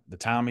 like the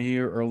time of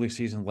year, early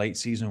season, late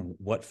season,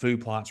 what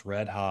food plots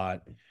red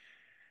hot,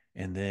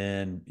 and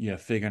then,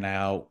 figuring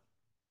out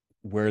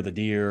where the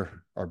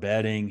deer are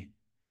bedding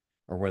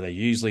or where they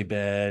usually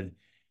bed,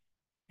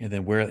 and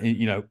then where,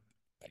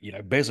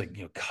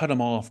 basically, cut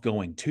them off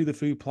going to the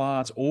food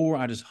plots, or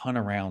I just hunt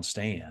around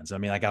stands. I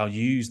mean, like I'll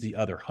use the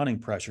other hunting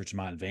pressure to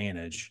my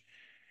advantage.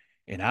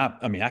 And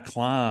I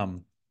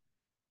climb,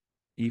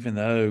 even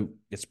though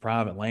it's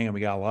private land,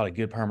 we got a lot of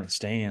good permanent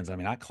stands. I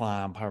mean, I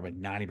climb probably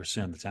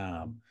 90% of the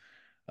time.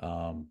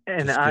 And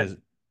Just because,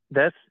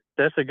 that's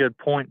that's a good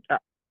point.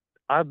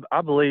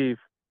 I believe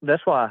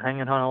that's why I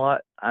hang and hunt a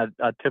lot. I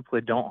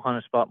typically don't hunt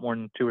a spot more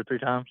than 2 or 3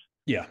 times.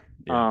 yeah,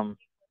 yeah. Um,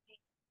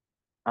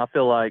 I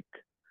feel like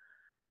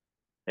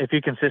if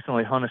you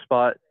consistently hunt a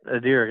spot, a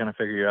deer are going to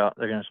figure you out.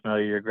 They're going to smell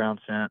you, your ground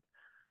scent.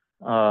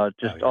 Oh,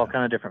 Just all yeah.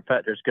 kind of different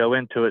factors go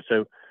into it.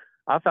 So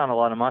I found a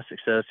lot of my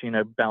success,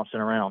 bouncing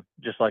around,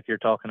 just like you're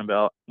talking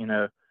about,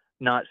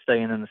 not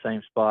staying in the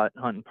same spot,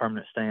 hunting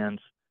permanent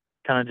stands,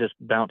 kind of just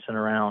bouncing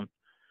around.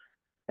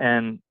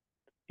 And,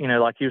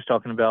 like you was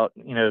talking about,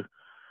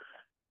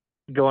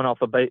 going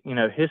off of,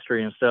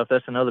 history and stuff,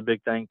 that's another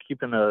big thing,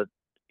 keeping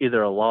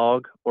either a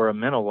log or a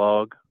mental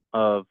log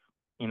of,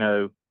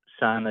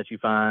 sign that you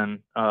find,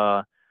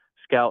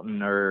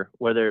 scouting, or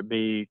whether it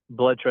be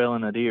blood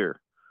trailing a deer.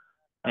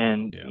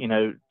 And,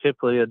 Yeah.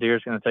 typically a deer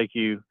is going to take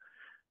you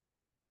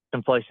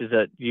some places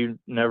that you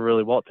never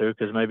really walked through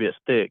because maybe it's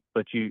thick,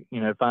 but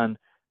find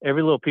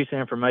every little piece of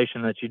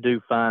information that you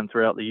do find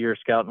throughout the year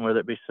scouting, whether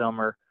it be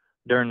summer,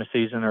 during the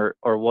season,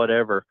 or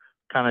whatever,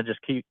 kind of just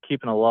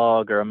keeping a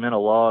log or a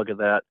mental log of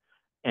that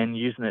and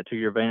using it to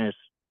your advantage,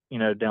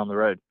 down the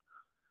road.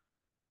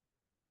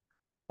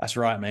 That's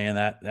right, man.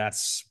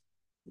 That's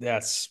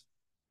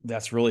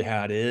that's really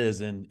how it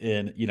is. And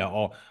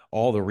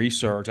all the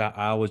research.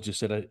 I was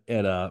just at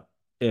a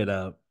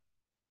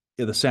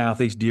at the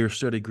Southeast Deer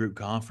Study Group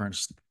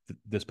conference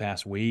this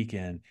past week,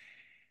 and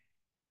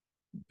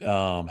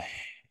um,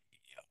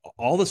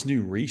 all this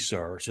new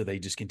research that they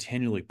just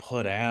continually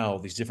put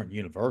out, these different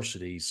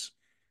universities,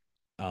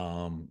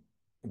 um,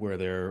 where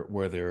they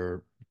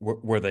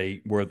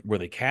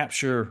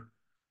capture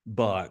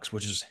bucks,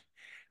 which is,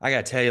 I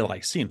gotta tell you,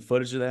 like seeing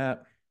footage of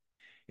that,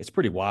 it's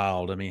pretty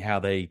wild. I mean, how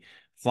they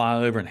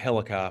fly over in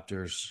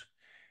helicopters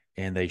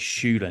and they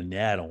shoot a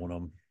net on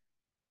them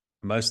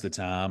most of the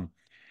time.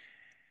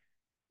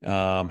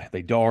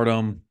 They dart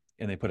them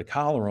and they put a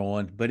collar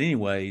on. But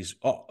anyways,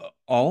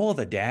 all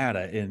the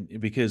data,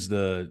 and because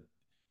the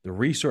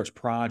research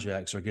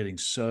projects are getting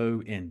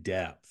so in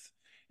depth,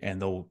 and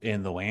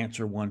they'll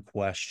answer one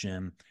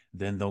question,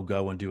 then they'll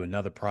go and do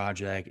another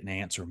project and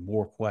answer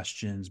more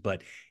questions.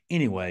 But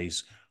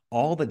anyways,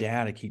 all the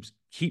data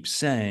keeps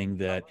saying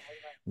that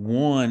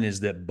one is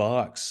that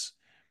bucks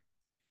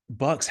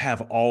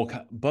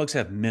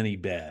have many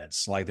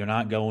beds. Like they're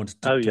not going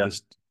Oh to yeah.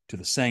 this to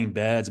the same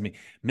beds. I mean,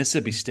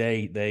 Mississippi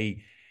State,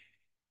 they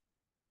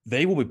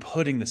will be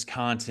putting this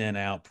content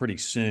out pretty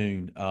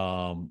soon,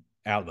 out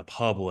to the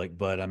public.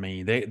 But I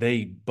mean,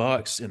 they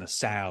bucks in the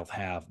South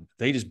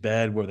they just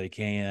bed where they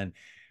can.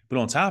 But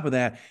on top of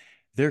that,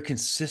 they're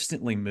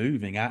consistently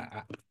moving.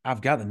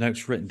 I've got the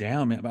notes written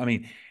down, man. I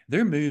mean,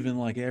 they're moving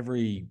like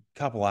every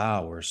couple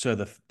hours.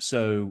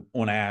 So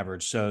on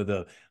average, so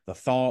the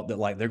thought that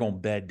like they're gonna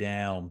bed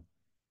down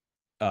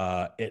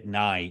at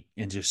night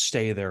and just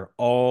stay there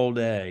all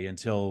day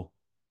until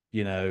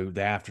the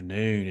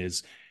afternoon,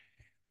 is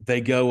they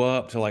go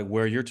up to like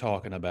where you're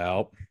talking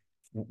about,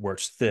 where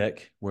it's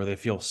thick, where they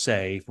feel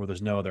safe, where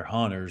there's no other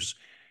hunters,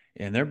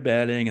 and they're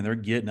bedding and they're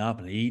getting up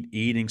and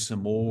eating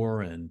some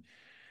more. And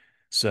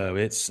so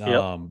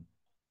Yep.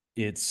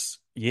 it's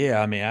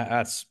yeah, I mean,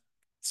 that's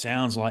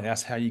sounds like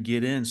that's how you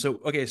get in. So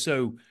okay,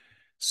 so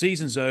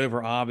season's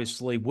over,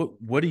 obviously.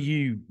 What do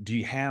you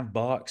have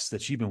bucks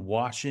that you've been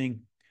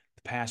watching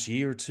the past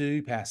year or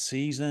two, past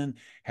season?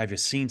 Have you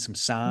seen some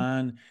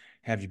sign?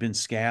 Have you been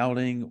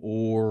scouting,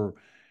 or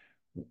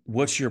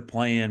what's your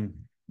plan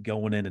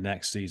going into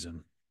next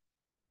season?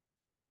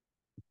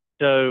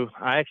 So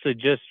I actually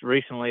just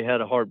recently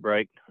had a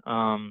heartbreak.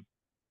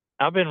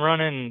 I've been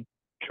running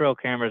trail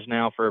cameras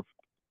now for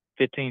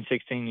 15,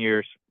 16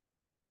 years,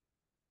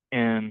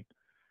 and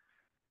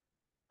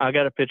I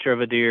got a picture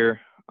of a deer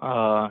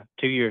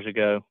 2 years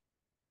ago.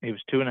 He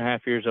was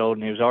 2.5 years old,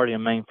 and he was already a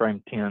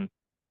mainframe 10.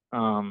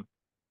 Um,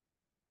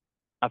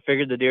 I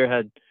figured the deer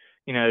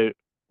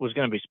was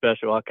going to be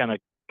special. I kind of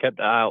kept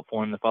an eye out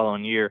for him the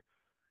following year.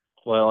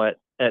 Well,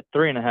 at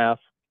 3.5,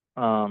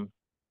 um,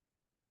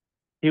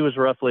 he was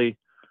roughly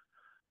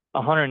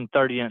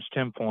 130-inch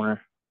 10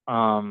 pointer,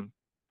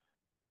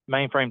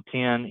 mainframe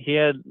 10. He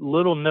had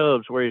little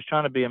nubs where he was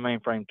trying to be a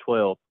mainframe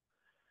 12,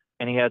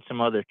 and he had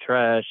some other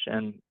trash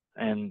and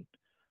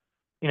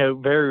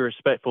very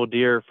respectful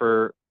deer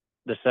for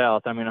the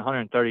South. I mean,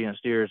 130-inch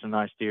deer is a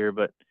nice deer,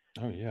 but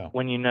Oh yeah.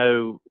 when you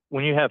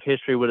have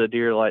history with a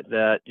deer like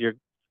that,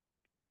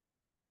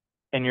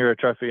 and you're a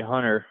trophy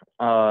hunter,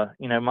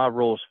 my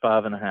rule is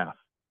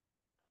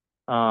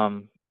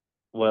 5.5.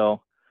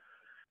 Well,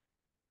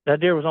 that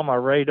deer was on my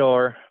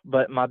radar,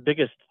 but my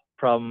biggest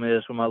problem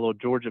is with my little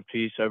Georgia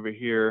piece over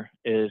here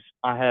is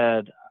I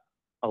had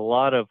a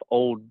lot of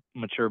old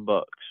mature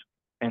bucks,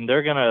 and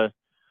they're gonna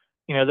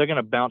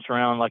bounce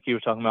around like you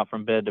were talking about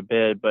from bed to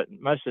bed, but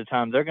most of the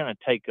time they're gonna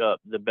take up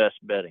the best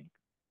bedding.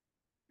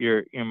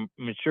 Your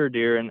mature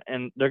deer,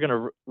 and they're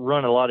gonna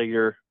run a lot of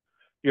your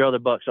other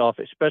bucks off,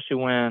 especially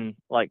when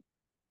like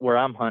where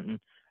I'm hunting,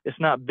 it's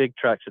not big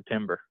tracts of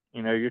timber.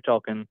 You're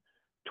talking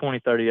 20,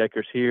 30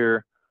 acres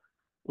here,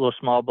 little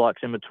small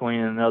blocks in between,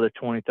 and another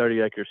 20,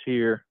 30 acres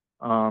here.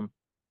 So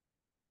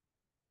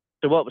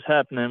what was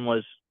happening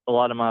was a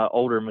lot of my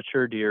older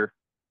mature deer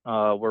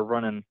were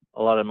running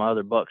a lot of my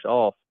other bucks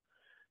off.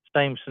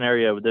 Same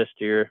scenario with this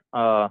deer.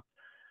 I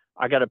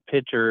got a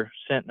picture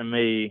sent to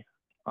me,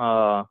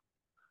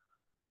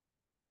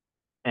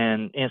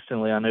 and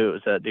instantly I knew it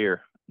was that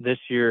deer. This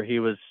year he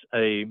was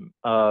a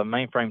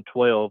mainframe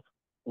 12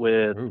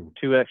 with Ooh.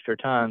 2 extra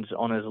tines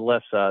on his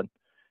left side.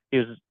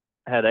 He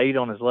had 8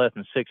 on his left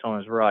and 6 on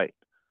his right.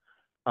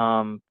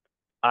 I,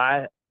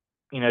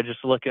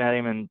 just looking at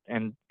him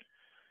and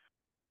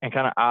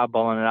kind of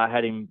eyeballing it, I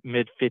had him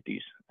mid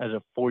 50s as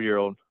a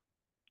 4-year-old,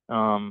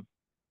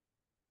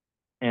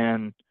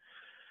 and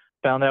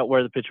found out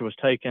where the picture was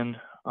taken.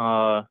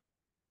 I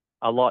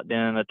locked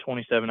in a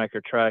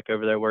 27-acre track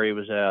over there where he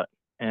was at,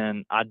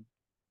 and I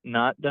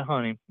not to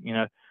hunt him.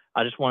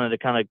 I just wanted to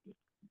kind of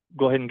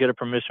go ahead and get a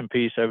permission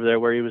piece over there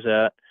where he was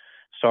at,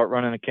 start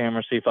running the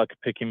camera, see if I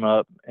could pick him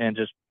up, and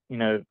just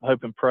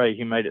hope and pray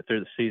he made it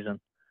through the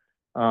season.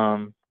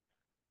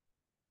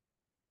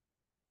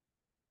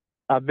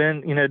 I've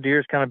been,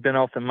 deer's kind of been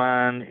off the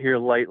mind here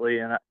lately,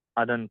 and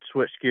I done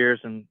switched gears,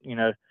 and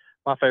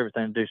my favorite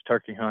thing to do is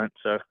turkey hunt.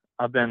 So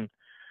I've been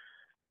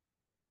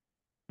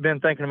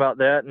thinking about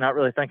that, not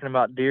really thinking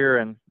about deer.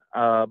 And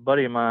a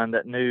buddy of mine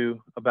that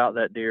knew about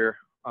that deer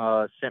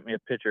sent me a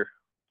picture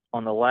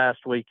on the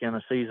last weekend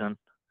of season.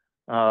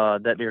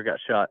 That deer got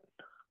shot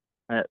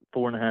at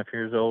 4.5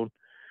 years old.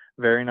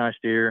 Very nice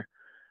deer.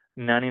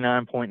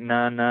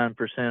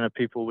 99.99% of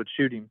people would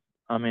shoot him.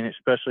 I mean,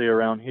 especially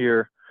around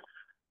here.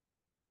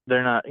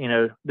 They're not,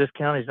 this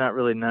county's not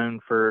really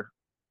known for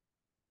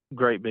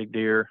great big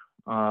deer.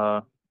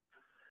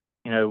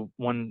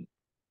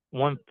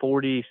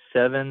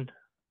 147,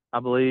 I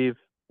believe,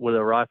 with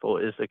a rifle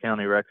is the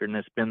county record, and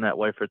it's been that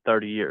way for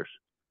 30 years.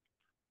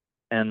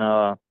 And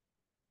I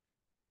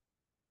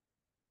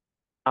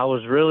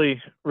was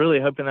really, really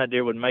hoping that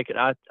deer would make it.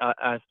 I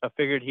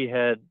figured he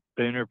had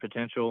booner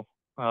potential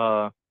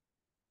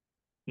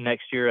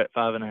next year at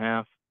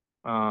 5.5.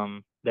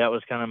 That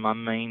was kind of my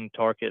main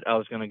target I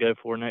was going to go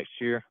for next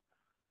year.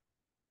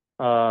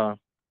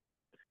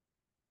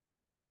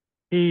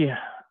 He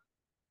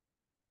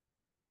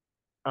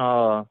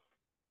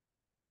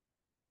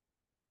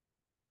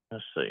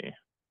let's see,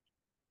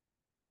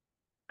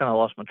 kind of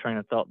lost my train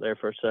of thought there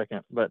for a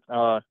second, but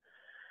I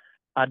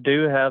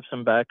do have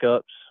some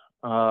backups,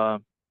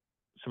 some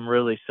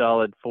really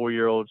solid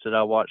 4-year-olds that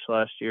I watched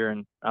last year,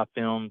 and I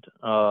filmed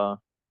one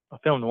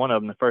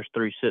of them the first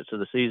 3 sits of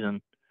the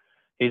season.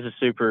 He's a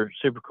super,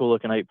 super cool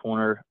looking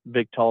 8-pointer,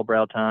 big, tall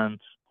brow tines.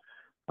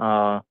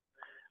 I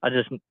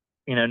just,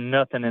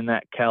 nothing in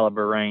that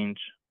caliber range,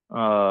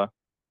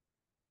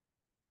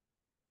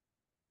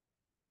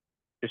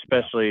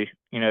 especially,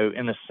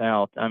 in the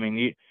South. I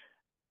mean,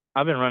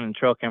 I've been running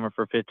trail camera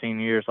for 15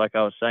 years. Like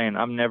I was saying,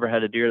 I've never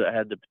had a deer that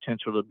had the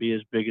potential to be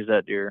as big as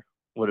that deer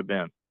would have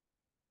been.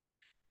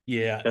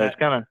 Yeah, So it's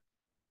kind of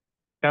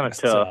that's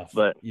tough, tough.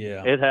 but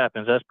Yeah, it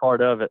happens. That's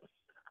part of it.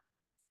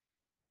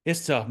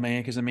 it's tough,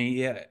 man. Because I mean,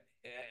 yeah,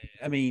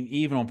 I mean,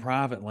 even on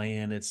private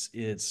land,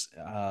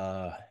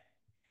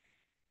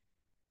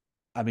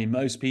 I mean,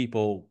 most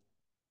people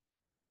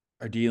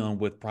are dealing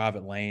with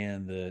private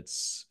land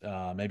that's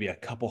maybe a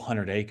couple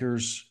hundred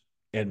acres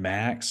at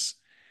max.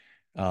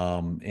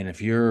 And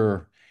if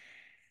you're,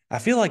 I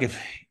feel like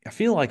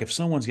if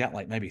someone's got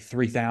like maybe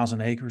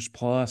 3,000 acres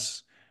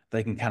plus,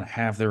 they can kind of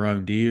have their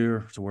own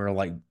deer to where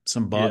like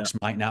some Yeah. bucks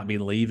might not be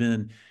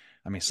leaving.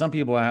 I mean, some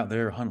people out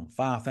there hunting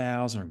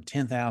 5,000 or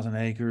 10,000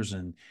 acres.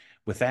 And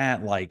with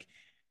that, like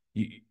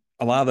you,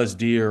 a lot of those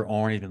deer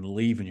aren't even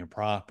leaving your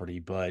property.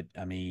 But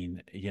I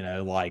mean,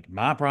 like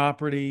my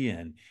property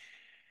and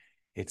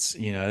it's,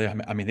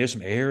 I mean, there's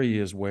some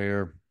areas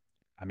where,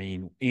 I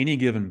mean, any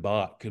given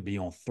buck could be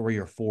on 3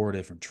 or 4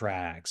 different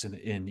tracks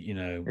and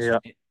Yeah.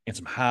 and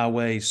some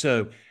highways.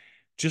 So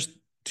just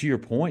to your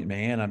point,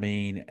 man, I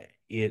mean,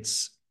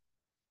 it's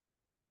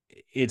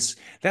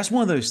that's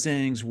one of those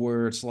things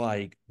where it's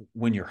like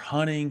when you're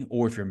hunting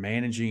or if you're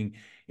managing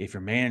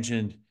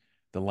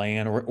the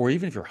land or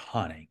even if you're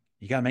hunting,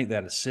 you got to make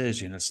that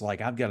decision. It's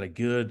like I've got a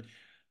good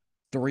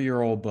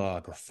 3-year-old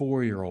buck or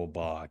 4-year-old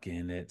buck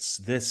and it's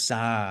this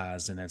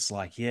size and it's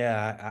like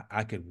yeah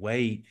I could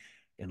wait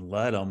and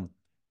let them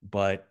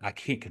but I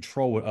can't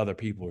control what other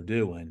people are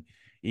doing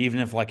even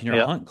if like in your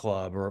Yeah. hunt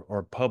club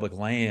or public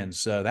land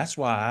so that's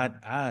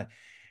why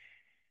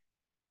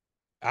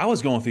I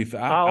was going through.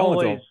 I I went always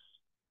through.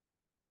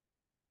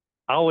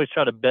 I always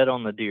try to bet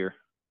on the deer.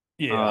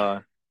 Yeah, Uh,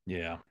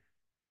 yeah,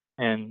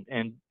 and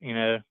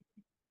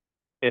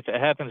if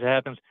it happens, it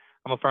happens.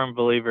 I'm a firm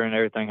believer in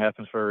everything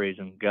happens for a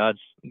reason. God's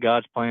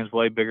plan is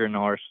way bigger than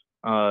ours.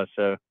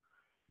 So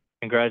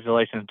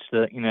congratulations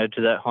to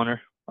that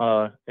hunter.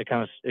 It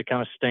kind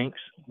of stinks,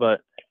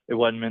 but it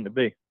wasn't meant to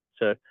be.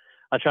 So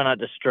I try not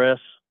to stress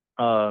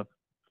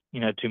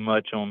too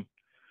much on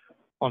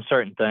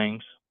certain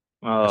things.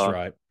 that's Uh,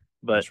 right.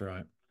 but That's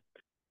right.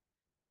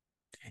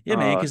 Yeah,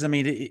 man. uh, Because I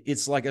mean,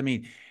 it's like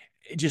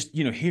just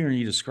hearing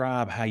you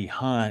describe how you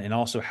hunt and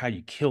also how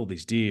you kill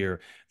these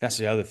deer. That's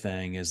the other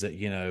thing is that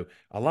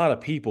a lot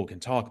of people can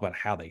talk about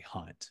how they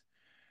hunt,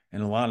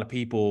 and a lot of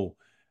people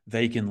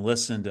they can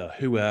listen to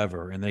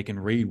whoever and they can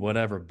read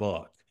whatever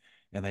book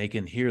and they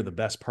can hear the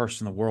best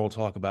person in the world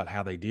talk about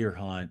how they deer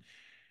hunt,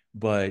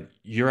 but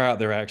you're out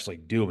there actually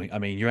doing, I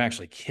mean, you're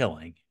actually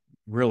killing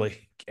really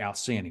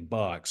outstanding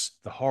bucks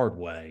the hard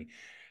way.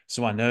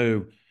 So I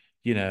know,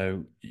 you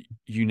know,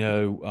 you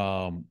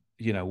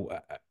know,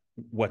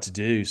 what to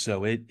do.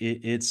 So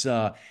it's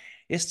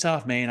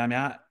tough, man. I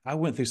mean, I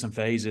went through some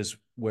phases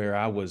where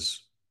I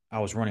was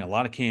running a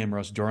lot of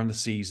cameras during the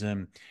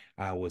season.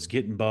 I was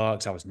getting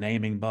bucks. I was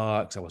naming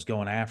bucks. I was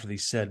going after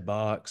these said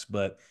bucks,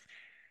 but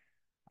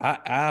I,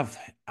 I've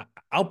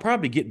I'll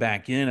probably get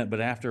back in it,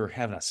 but after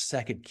having a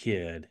second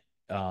kid,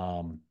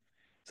 um,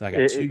 so I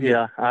got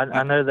yeah,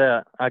 I know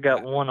that. I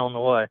got I one on the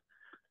way.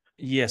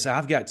 yes,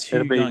 I've got two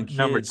It'll be young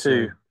number kids.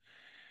 two.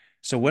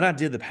 So what I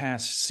did the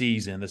past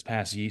season, this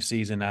past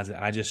season,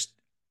 I just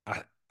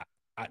I,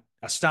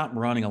 I stopped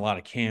running a lot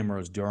of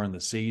cameras during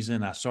the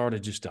season. I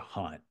started just to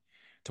hunt,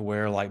 to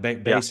where like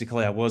Yeah,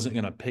 basically I wasn't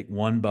gonna pick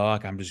one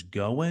buck. I'm just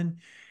going,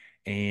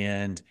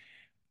 and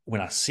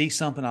when I see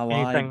something I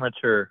anything like.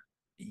 mature.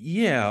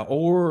 Yeah,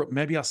 or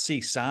maybe I'll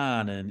see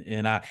sign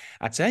and I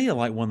tell you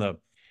like one of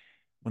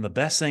the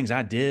best things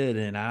I did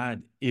and I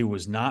it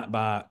was not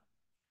by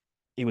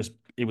it was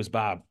it was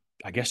by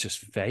I guess just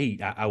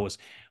fate. I was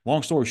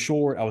long story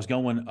short, I was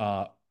going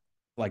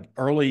like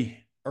early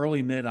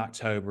mid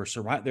October,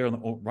 so right there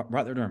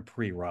during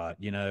pre-rut,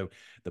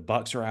 the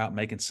bucks are out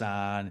making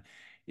sign.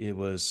 It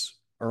was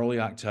early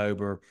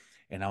October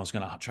and I was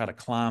gonna try to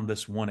climb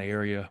this one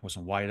area where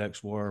some white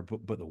oaks were,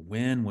 but the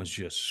wind was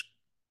just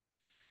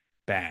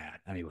bad.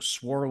 I mean, it was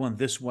swirling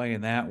this way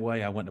and that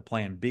way. I went to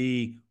plan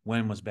B.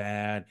 Wind was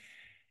bad.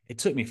 It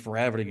took me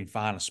forever to even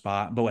find a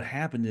spot. But what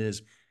happened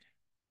is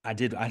I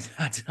did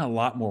a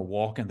lot more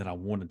walking than I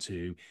wanted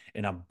to,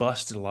 and I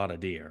busted a lot of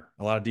deer.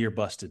 A lot of deer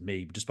busted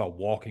me just by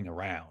walking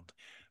around.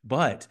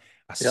 But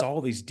I Yep.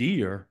 saw these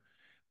deer.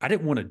 I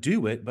didn't want to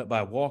do it, but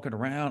by walking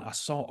around, I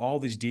saw all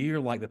these deer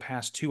like the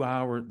past 2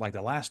 hours, like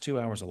the last 2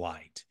 hours of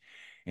light.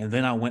 And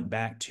then I went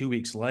back 2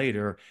 weeks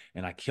later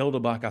and I killed a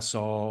buck I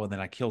saw, and then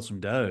I killed some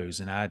does.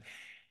 And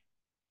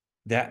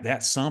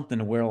that's something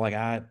to where like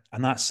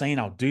I'm not saying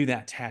I'll do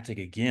that tactic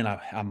again.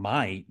 I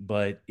might,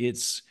 but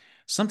it's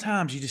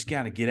sometimes you just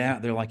got to get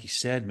out there, like you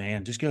said,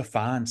 man. Just go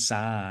find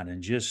sign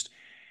and just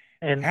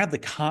And have the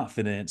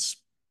confidence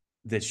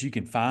that you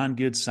can find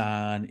good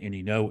sign and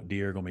you know what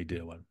deer are gonna be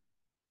doing.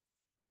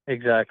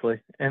 exactly.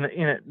 And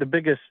the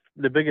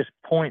biggest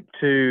point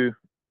to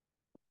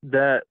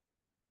that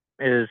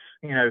is,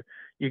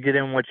 you get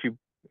in what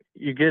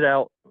you get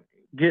out,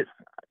 get,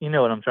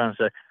 what I'm trying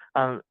to say.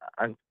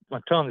 My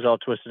tongue's all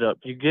twisted up.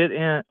 You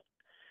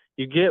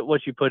get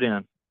what you put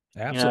in.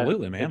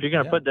 Absolutely, If man. you're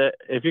gonna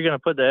Yeah.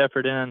 put the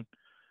effort in,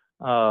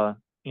 uh,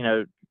 you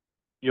know,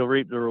 you'll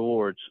reap the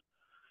rewards.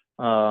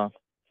 Uh,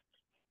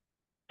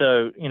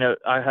 so,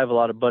 I have a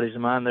lot of buddies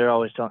of mine. They're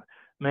always talking,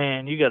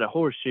 man, you got a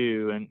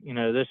horseshoe and,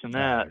 this and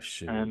that. Oh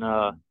shoot. And,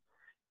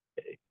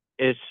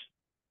 it's,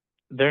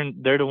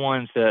 they're the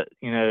ones that,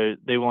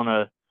 they want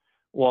to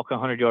walk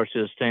 100 yards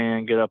to the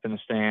stand, get up in the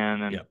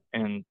stand Yep.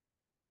 and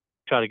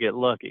try to get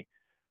lucky.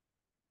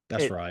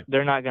 That's right.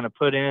 They're not going to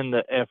put in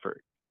the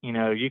effort.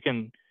 You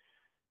can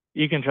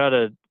try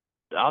to,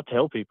 I'll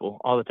tell people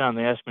all the time.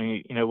 They ask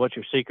me, what's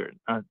your secret?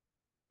 I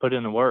put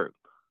in the work,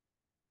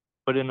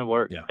 put in the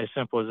work. Yeah. As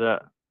simple as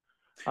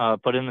that.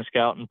 Put in the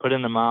scouting, put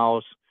in the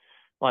miles.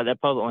 Like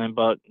that public land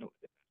buck,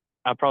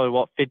 I probably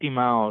walked 50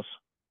 miles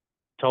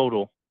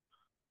total.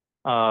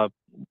 Uh,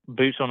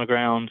 Boots on the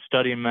ground,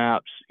 studying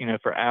maps,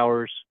 for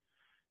hours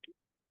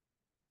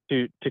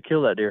to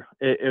kill that deer.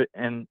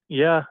 And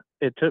yeah,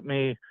 it took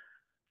me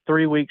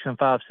 3 weeks and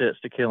 5 sits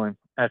to kill him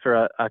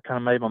after I kind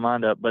of made my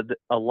mind up. But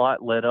a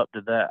lot led up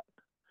to that.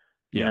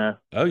 You Yeah. know,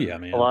 Oh yeah, a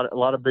man.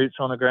 lot of boots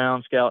on the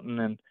ground scouting,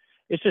 and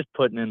it's just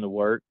putting in the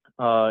work.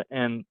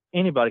 And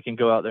anybody can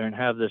go out there and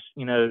have this,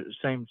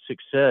 same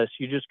success.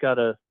 You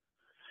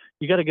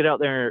gotta get out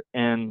there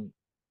and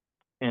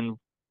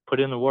put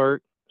in the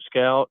work,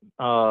 scout.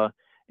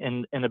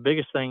 And the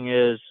biggest thing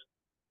is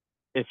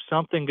if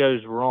something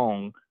goes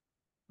wrong,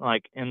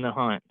 like in the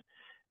hunt,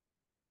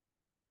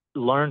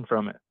 learn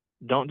from it.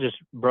 Don't just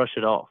brush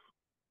it off.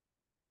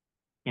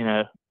 You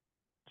know,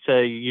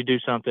 say you do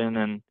something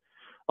and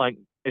like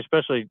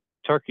especially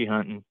turkey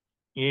hunting,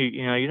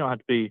 you don't have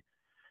to be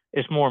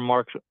it's more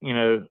marked,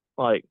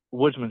 like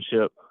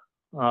woodsmanship,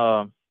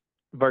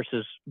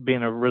 versus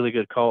being a really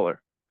good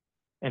caller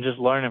and just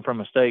learning from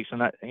mistakes.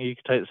 And that you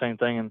can take the same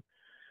thing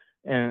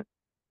and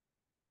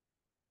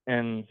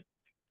and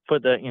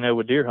put that,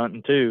 with deer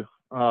hunting too.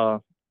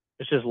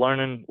 It's just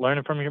learning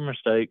from your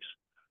mistakes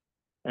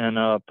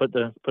and put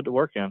the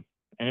work in.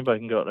 Anybody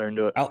can go out there and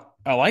do it.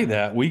 I like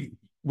that. We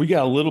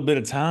got a little bit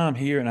of time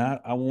here, and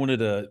I wanted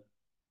to.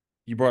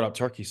 You brought up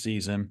turkey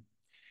season.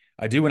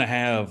 I do want to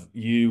have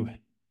you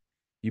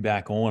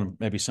back on,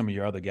 maybe some of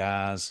your other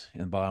guys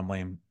in Bottom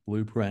Lane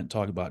Blueprint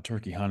talk about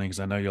turkey hunting, because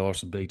I know y'all are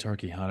some big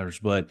turkey hunters.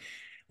 But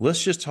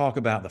let's just talk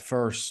about the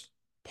first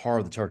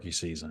part of the turkey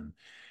season.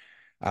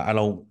 I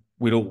don't.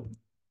 We don't.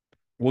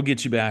 We'll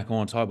get you back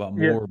on, talk about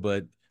Yeah. more,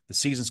 but the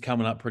season's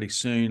coming up pretty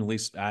soon, at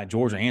least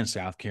Georgia and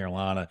South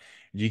Carolina.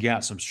 You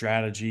got some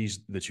strategies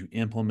that you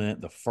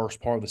implement the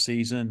first part of the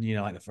season,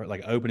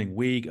 like opening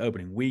week,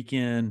 opening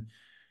weekend.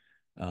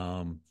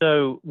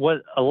 So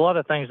what a lot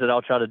of things that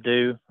I'll try to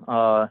do,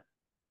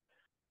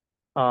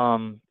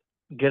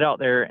 get out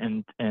there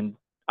and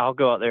I'll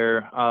go out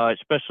there,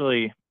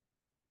 especially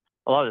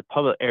a lot of the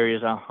public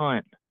areas I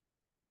hunt.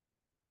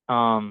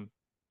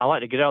 I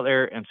like to get out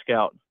there and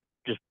scout,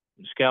 just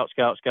scout,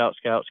 scout, scout,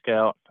 scout,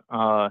 scout,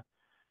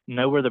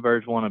 know where the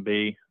birds want to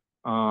be,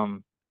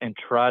 and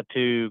try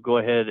to go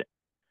ahead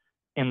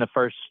in the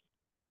first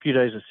few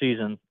days of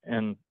season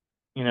and,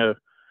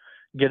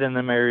 get in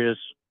them areas,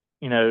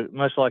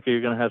 most likely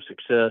you're going to have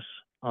success,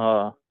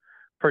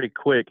 pretty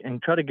quick,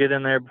 and try to get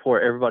in there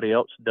before everybody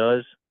else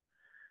does.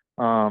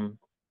 We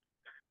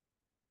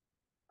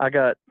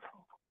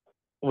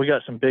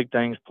got some big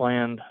things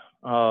planned.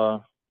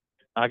 I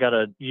got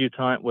a youth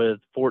hunt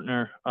with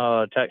Fortner,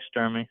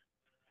 Taxidermy,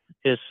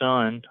 his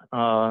son,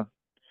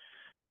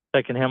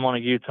 taking him on a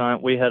youth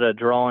hunt. We had a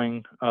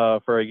drawing,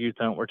 for a youth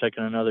hunt. We're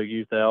taking another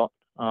youth out.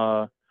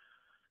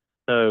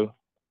 So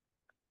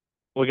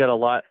we got a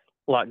lot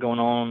going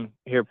on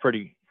here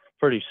pretty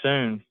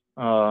soon.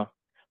 But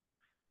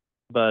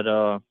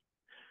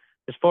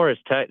as far as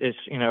tactics,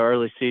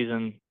 early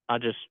season, I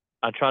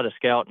try to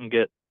scout and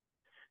get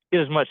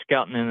as much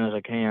scouting in as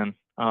I can,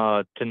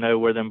 to know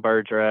where them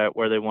birds are at,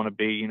 where they want to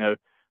be.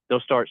 They'll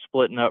start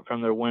splitting up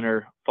from their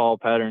winter fall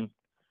pattern,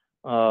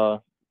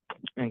 and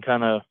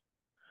kind of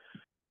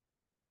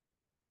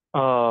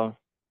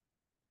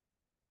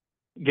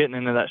getting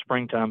into that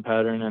springtime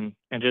pattern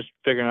and just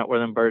figuring out where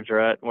them birds are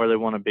at, where they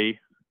want to be,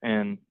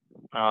 and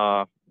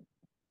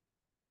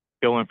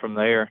going from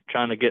there,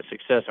 trying to get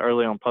success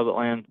early on public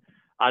land.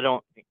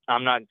 I'm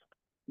not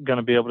going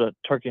to be able to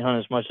turkey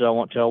hunt as much as I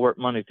want to. I work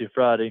Monday through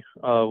Friday,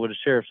 with the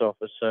sheriff's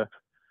office. So,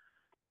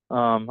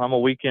 I'm a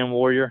weekend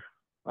warrior.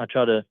 I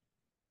try to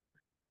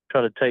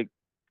take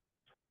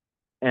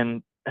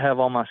and have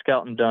all my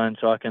scouting done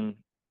so I can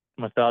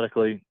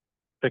methodically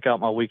pick out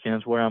my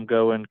weekends, where I'm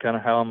going, kind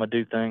of how I'm going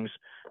to do things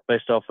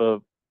based off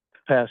of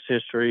past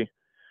history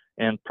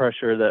and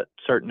pressure that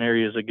certain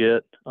areas will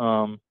get.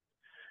 I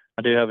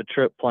do have a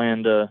trip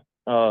planned to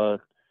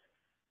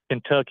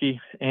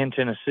Kentucky and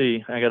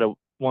Tennessee. I got a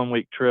 1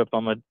 week trip.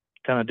 I'm gonna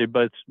kind of do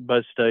both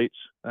states.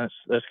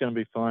 That's gonna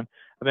be fun.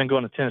 I've been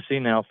going to Tennessee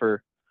now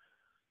for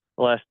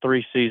the last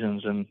 3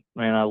 seasons, and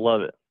man, I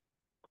love it.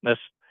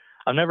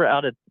 I've never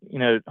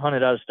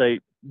hunted out of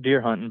state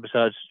deer hunting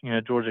besides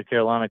Georgia,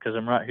 Carolina, because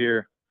I'm right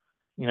here,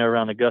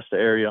 around Augusta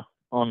area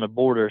on the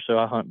border, so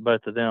I hunt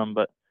both of them.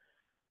 But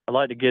I'd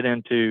like to get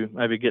into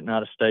maybe getting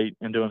out of state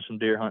and doing some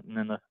deer hunting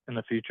in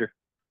the future.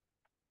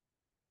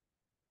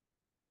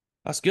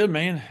 That's good,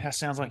 man. That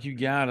sounds like you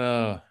got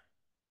a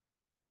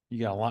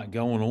lot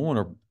going on,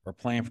 or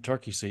planning for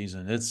turkey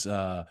season. It's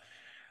I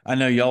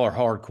know y'all are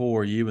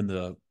hardcore. You and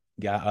the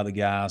other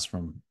guys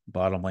from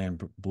Bottom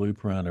Land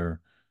Blueprint are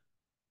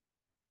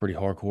pretty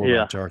hardcore Yeah,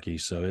 about turkey.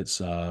 So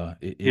it's yeah,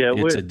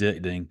 it's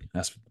addicting.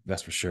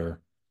 That's for sure.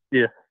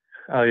 yeah,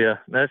 oh yeah.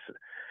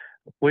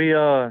 We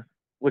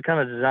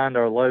kind of designed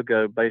our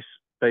logo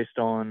based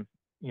on,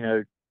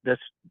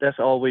 that's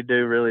all we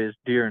do really is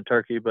deer and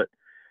turkey. But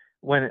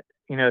when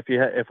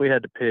if we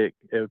had to pick,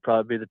 it would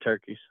probably be the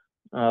turkeys,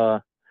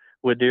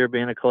 with deer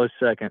being a close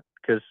second,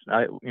 because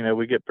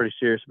we get pretty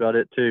serious about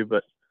it too.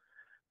 But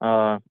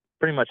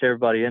pretty much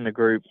everybody in the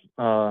group,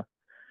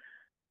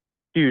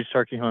 huge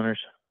turkey hunters.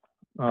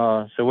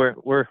 So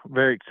we're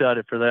very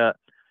excited for that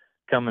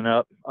coming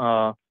up.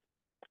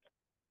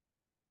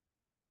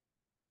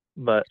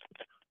 But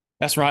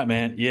That's right,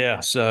 man. Yeah.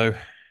 So,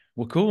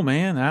 well, cool,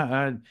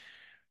 man.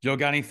 Y'all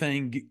got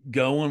anything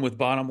going with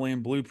Bottom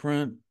Land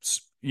Blueprint?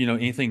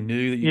 Anything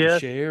new that you could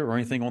yes, share, or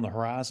anything on the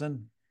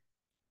horizon?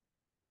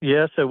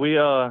 yeah. So we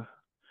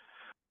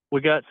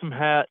got some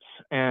hats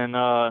and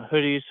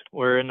hoodies.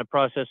 We're in the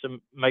process of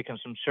making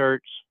some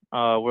shirts.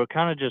 We're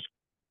kind of just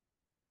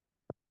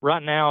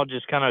right now,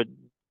 just kind of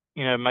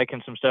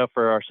making some stuff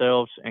for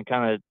ourselves and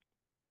kind of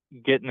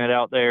getting it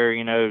out there,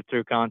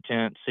 through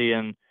content,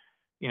 seeing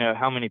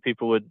how many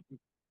people would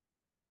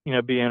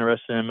be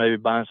interested in maybe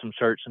buying some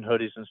shirts and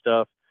hoodies and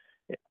stuff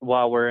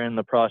while we're in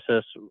the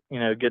process,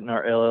 getting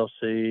our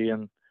LLC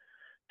and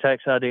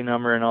tax ID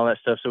number and all that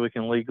stuff so we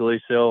can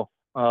legally sell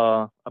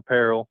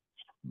apparel.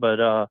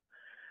 But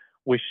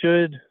we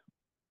should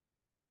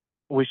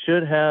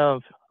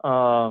have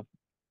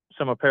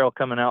some apparel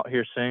coming out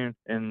here soon,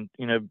 and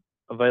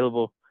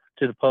available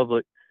to the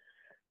public.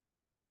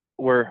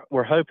 We're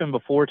hoping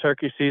before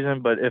turkey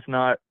season, but if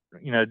not,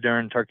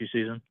 during turkey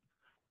season.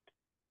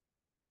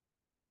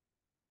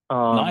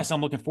 Nice.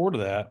 I'm looking forward to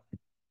that.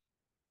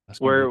 I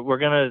think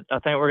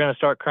we're gonna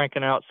start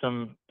cranking out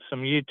some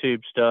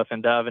YouTube stuff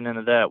and diving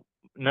into that.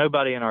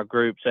 Nobody in our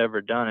group's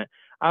ever done it.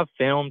 I've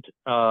filmed,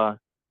 I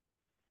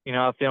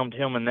filmed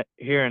him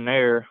here and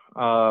there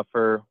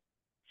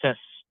since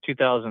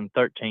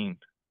 2013.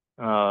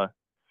 So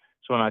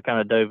when I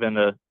kind of dove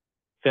into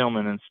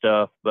filming and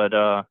stuff,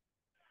 but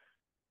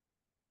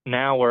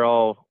now we're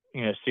all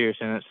serious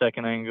in it,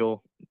 second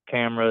angle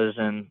cameras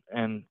and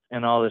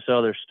all this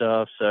other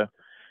stuff. So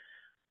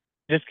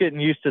just getting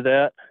used to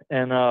that,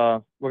 and I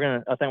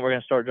think we're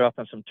gonna start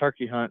dropping some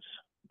turkey hunts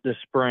this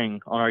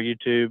spring on our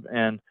YouTube,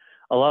 and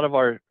a lot of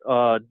our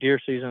deer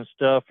season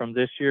stuff from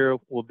this year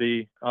will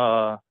be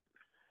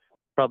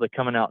probably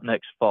coming out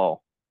next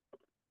fall.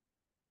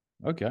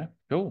 Okay,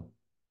 cool.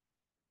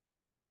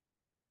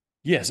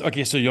 Yes.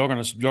 Okay. So y'all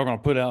gonna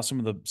put out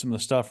some of the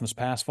stuff from this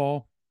past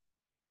fall.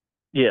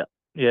 Yeah.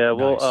 Nice.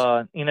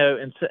 Well,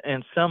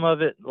 and some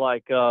of it,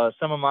 like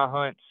some of my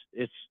hunts,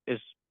 it's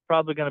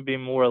probably going to be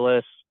more or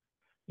less,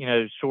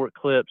 short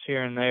clips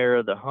here and there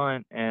of the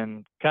hunt,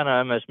 and kind of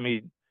almost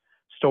me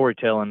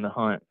storytelling the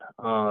hunt.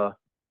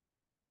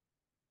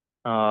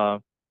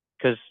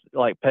 Because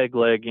like peg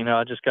leg,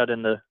 I just got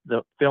into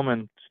the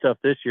filming stuff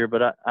this year,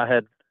 but I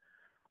had,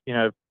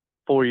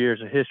 4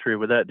 years of history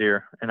with that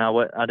deer, and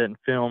I didn't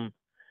film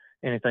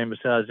anything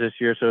besides this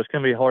year, so it's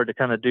going to be hard to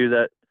kind of do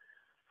that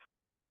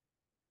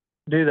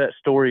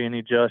story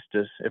any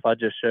justice if I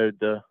just showed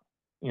the,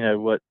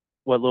 what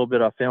little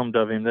bit I filmed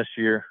of him this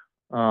year,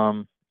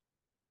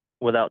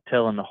 without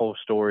telling the whole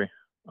story.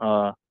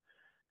 Because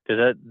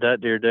that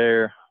deer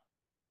there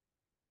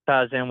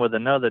ties in with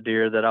another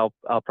deer that I'll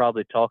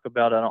probably talk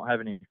about. I don't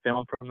have any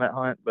film from that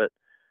hunt, but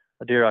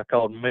a deer I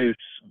called Moose,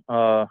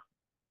 that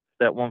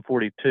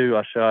 142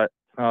 I shot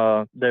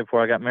day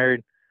before I got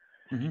married.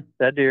 Mm-hmm.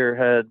 That deer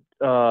had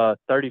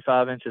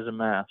 35 inches of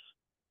mass.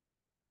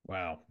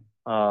 Wow.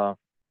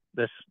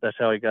 That's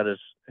how he got his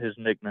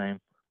nickname.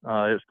 It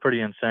was pretty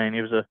insane.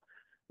 He was a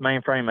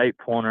mainframe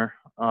 8-pointer,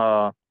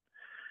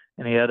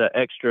 and he had an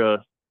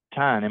extra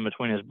tine in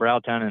between his brow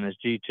tine and his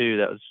G2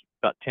 that was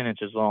about 10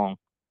 inches long.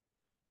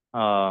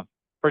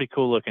 Pretty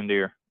cool looking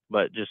deer,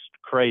 but just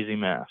crazy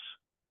mass.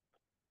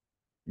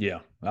 Yeah,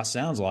 that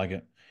sounds like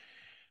it.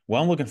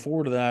 Well, I'm looking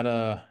forward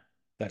to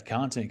that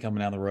content coming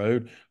down the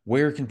road.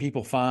 Where can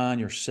people find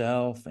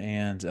yourself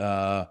and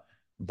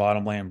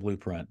Bottomland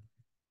Blueprint?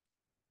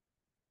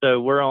 So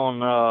we're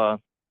on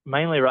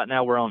mainly right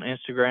now. We're on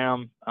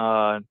Instagram.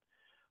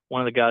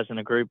 One of the guys in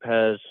the group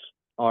has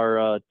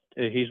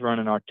he's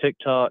running our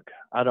TikTok.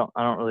 I don't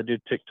really do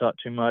TikTok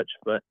too much,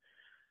 but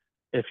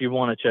if you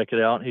want to check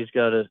it out, he's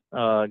got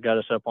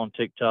us up on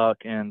TikTok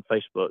and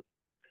Facebook.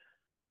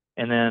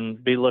 And then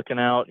be looking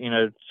out,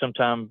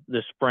 sometime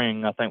this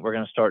spring, I think we're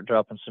going to start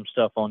dropping some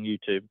stuff on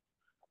YouTube.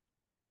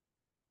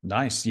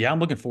 Nice. Yeah, I'm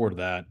looking forward to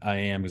that. I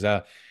am,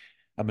 because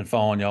I've been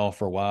following y'all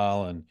for a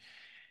while, and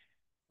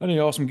I know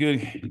y'all some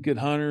good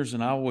hunters,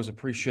 and I always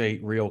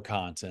appreciate real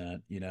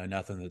content.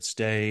 Nothing that's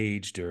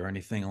staged or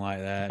anything like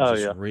that. Oh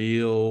Just yeah,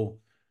 real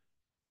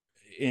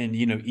and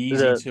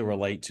easy to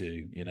relate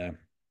to.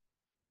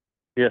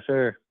 Yes,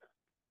 sir.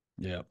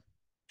 Yeah.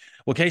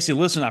 Well, Casey,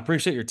 listen, I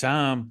appreciate your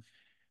time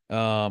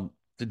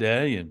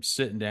today and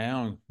sitting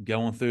down,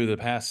 going through the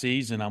past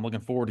season. I'm looking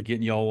forward to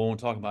getting y'all on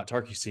talking about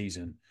turkey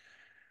season.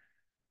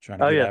 Trying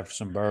to get after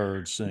some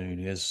birds soon.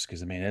 Is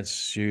because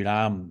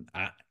I'm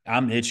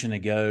itching to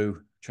go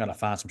trying to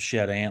find some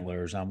shed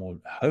antlers. I'm gonna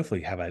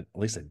hopefully have at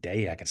least a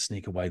day I can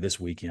sneak away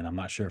this weekend. I'm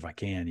not sure if I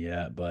can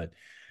yet, but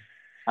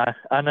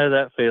I know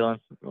that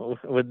feeling.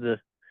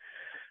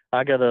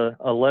 I got a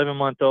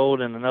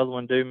 11-month-old and another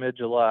one due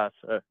mid-July,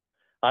 so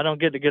I don't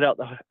get to get out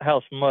the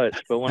house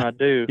much. But when I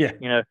do,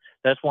 yeah.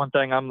 That's one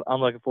thing I'm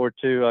looking forward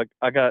to.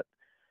 I got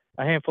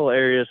a handful of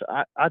areas.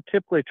 I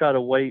typically try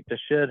to wait to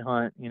shed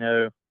hunt,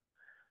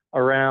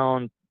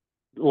 around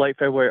late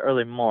February,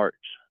 early March.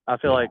 I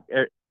feel like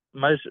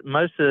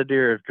most of the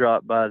deer have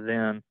dropped by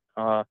then.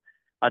 I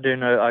do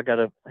know I got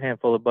a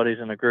handful of buddies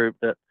in the group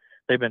that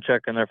they've been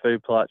checking their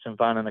food plots and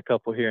finding a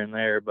couple here and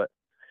there. But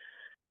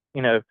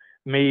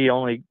me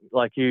only,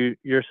 like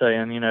you're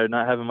saying,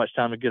 not having much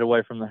time to get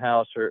away from the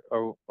house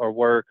or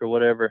work or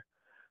whatever.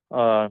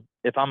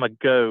 If I'm a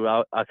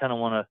go, I kind of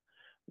want to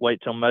wait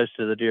till most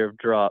of the deer have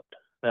dropped.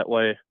 That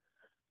way,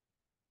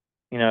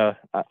 I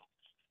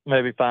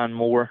maybe find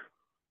more.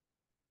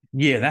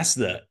 Yeah,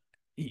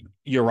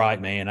 you're right,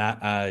 man.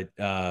 I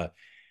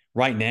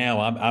right now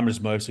I'm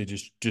just mostly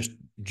just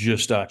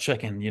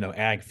checking,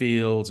 ag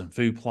fields and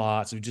food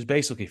plots, just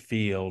basically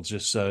fields,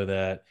 just so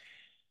that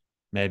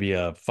maybe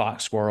a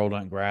fox squirrel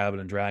doesn't grab it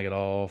and drag it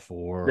off,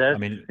 or That's I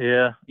mean,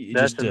 yeah,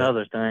 that's just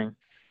another thing.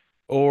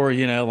 Or,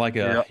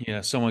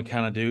 Yeah. someone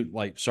kind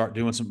of start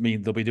doing some,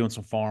 they'll be doing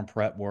some farm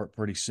prep work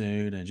pretty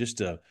soon, and just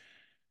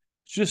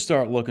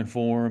start looking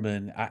for them.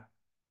 And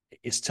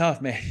it's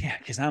tough, man. Yeah.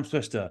 Cause I'm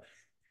supposed to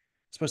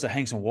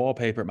hang some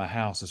wallpaper at my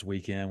house this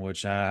weekend,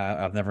 which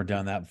I've never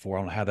done that before.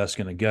 I don't know how that's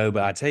going to go,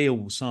 but I tell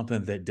you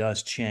something that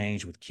does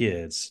change with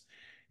kids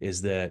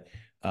is that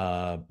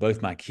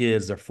both my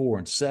kids, they're 4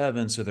 and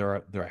 7, so they're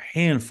a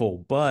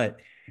handful, but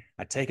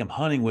I take them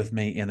hunting with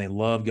me and they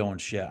love going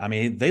shit. I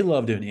mean, they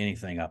love doing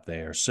anything up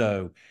there.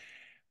 So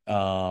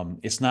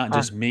it's not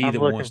just me I'm that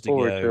looking wants to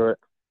forward go. to it.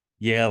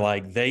 Yeah,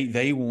 like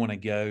they want to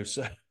go.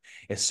 So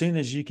as soon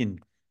as you can,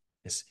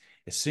 as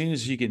as soon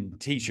as you can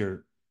teach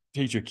your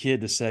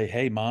kid to say,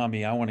 "Hey,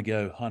 mommy, I want to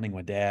go hunting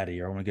with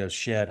daddy," or "I want to go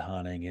shed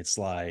hunting," it's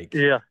like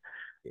Yeah,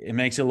 it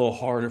makes it a little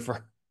harder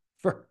for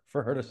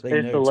her to say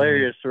it's no to me.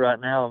 hilarious right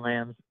now,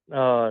 man.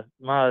 My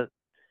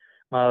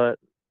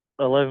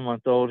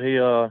 11-month-old,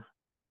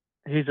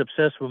 he's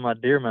obsessed with my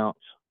deer mounts.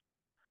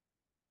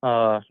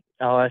 I'll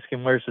ask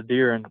him where's the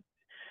deer, and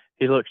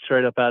he looks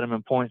straight up at him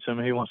and points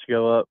him. He wants to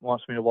go up,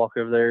 wants me to walk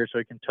over there so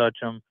he can touch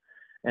him.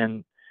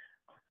 And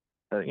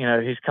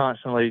he's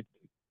constantly,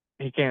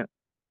 he can't,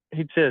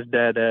 he says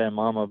dad, dad, and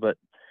mama, but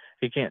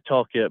he can't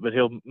talk yet. But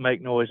he'll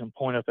make noise and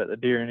point up at the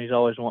deer, and he's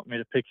always wanting me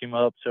to pick him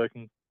up so he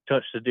can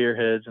touch the deer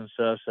heads and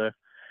stuff. So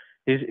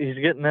he's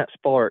getting that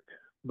spark.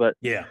 But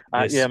Yeah,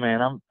 yeah,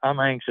 man, I'm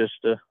anxious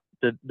to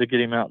get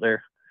him out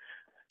there.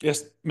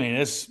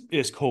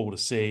 it's cool to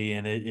see,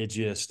 and it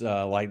just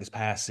like this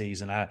past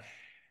season,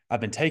 I've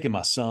been taking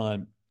my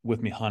son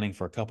with me hunting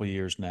for a couple of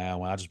years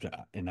now.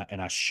 And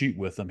I shoot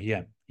with him.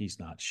 He's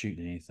not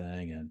shooting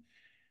anything, and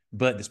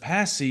but this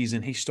past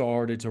season he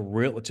started to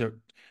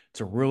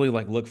really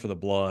like look for the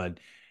blood.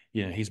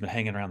 He's been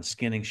hanging around the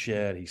skinning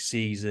shed. He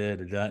sees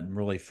it. It doesn't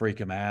really freak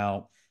him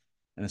out.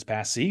 And this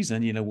past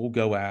season, we'll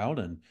go out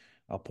and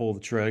I'll pull the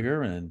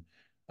trigger,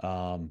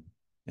 um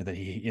and then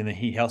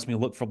he helps me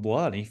look for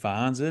blood. He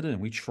finds it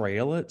and we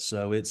trail it.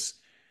 So it's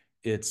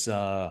That's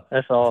I,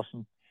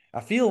 awesome.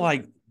 I feel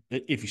like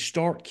that if you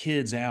start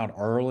kids out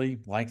early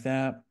like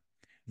that,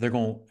 they're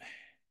going,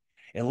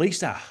 at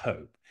least I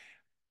hope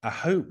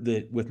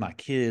that with my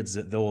kids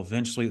that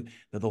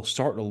they'll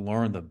start to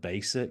learn the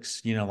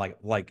basics,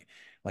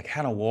 like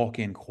how to walk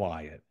in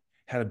quiet,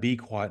 how to be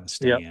quiet and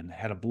Yep, stand,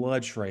 how to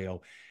blood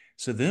trail.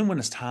 So then when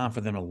it's time for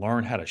them to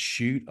learn how to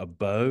shoot a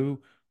bow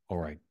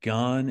or a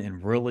gun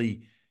and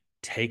really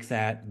take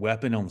that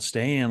weapon on the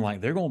stand,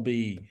 like they're gonna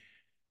know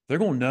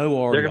they're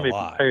already a gonna be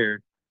lot.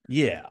 prepared.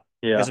 Yeah.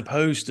 Yeah, As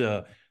opposed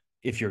to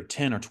if you're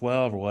 10 or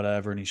 12 or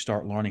whatever, and you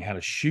start learning how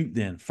to shoot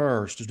then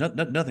first, there's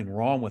nothing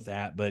wrong with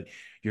that, but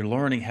you're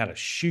learning how to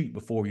shoot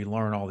before you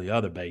learn all the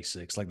other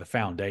basics, like the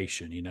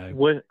foundation.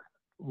 Wood,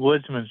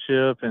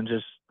 woodsmanship and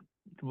just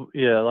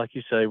yeah, like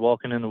you say,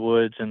 walking in the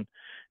woods and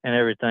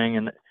everything.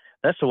 And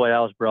that's the way I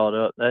was brought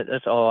up.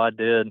 That's all I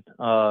did.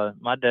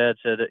 My dad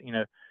said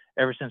that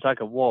ever since I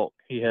could walk,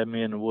 he had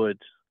me in the woods.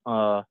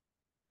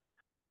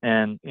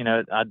 And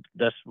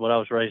that's what I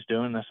was raised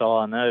doing. That's all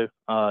I know.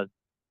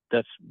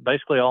 That's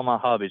basically all my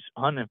hobbies: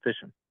 hunting and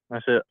fishing.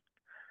 That's it.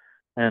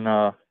 And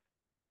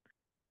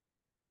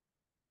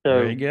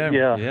There you so go.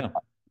 yeah, Yeah,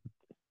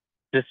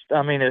 just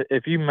I mean,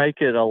 if you make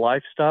it a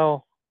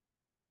lifestyle,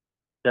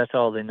 that's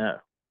all they know.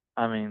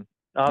 I mean,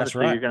 that's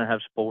obviously right. you're going to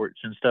have sports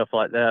and stuff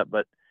like that,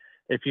 but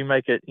if you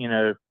make it,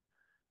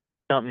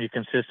 something you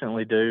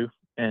consistently do,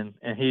 and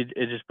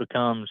it just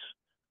becomes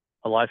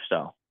a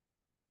lifestyle,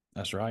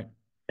 That's right.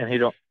 and he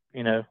don't,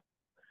 you know,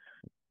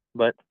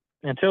 but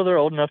until they're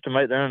old enough to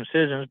make their own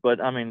decisions.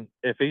 But I mean,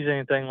 if he's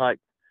going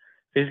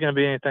to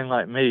be anything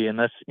like me, and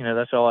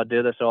that's all I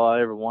did, that's all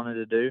I ever wanted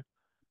to do.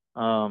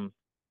 Um,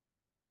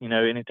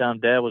 anytime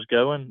Dad was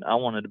going, I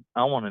wanted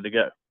to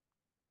go.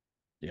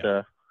 Yeah,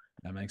 So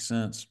that makes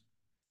sense.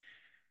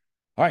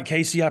 All right,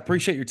 Casey, I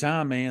appreciate your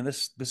time, man.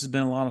 This has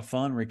been a lot of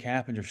fun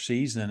recapping your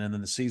season and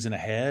then the season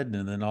ahead,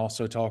 and then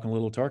also talking a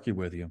little turkey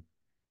with you.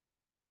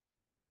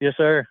 yes,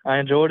 sir, I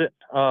enjoyed it.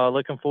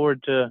 Looking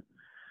forward to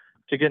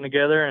getting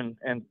together and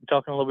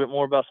talking a little bit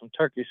more about some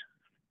turkeys.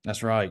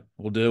 That's right.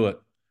 We'll do it.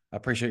 I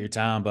appreciate your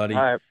time, All buddy.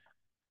 right.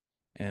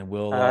 And All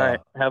we'll right.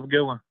 Have a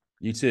good one.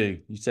 you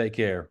too. You take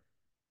care.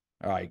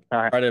 All right. All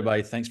All right. right,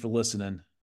 everybody. Thanks for listening.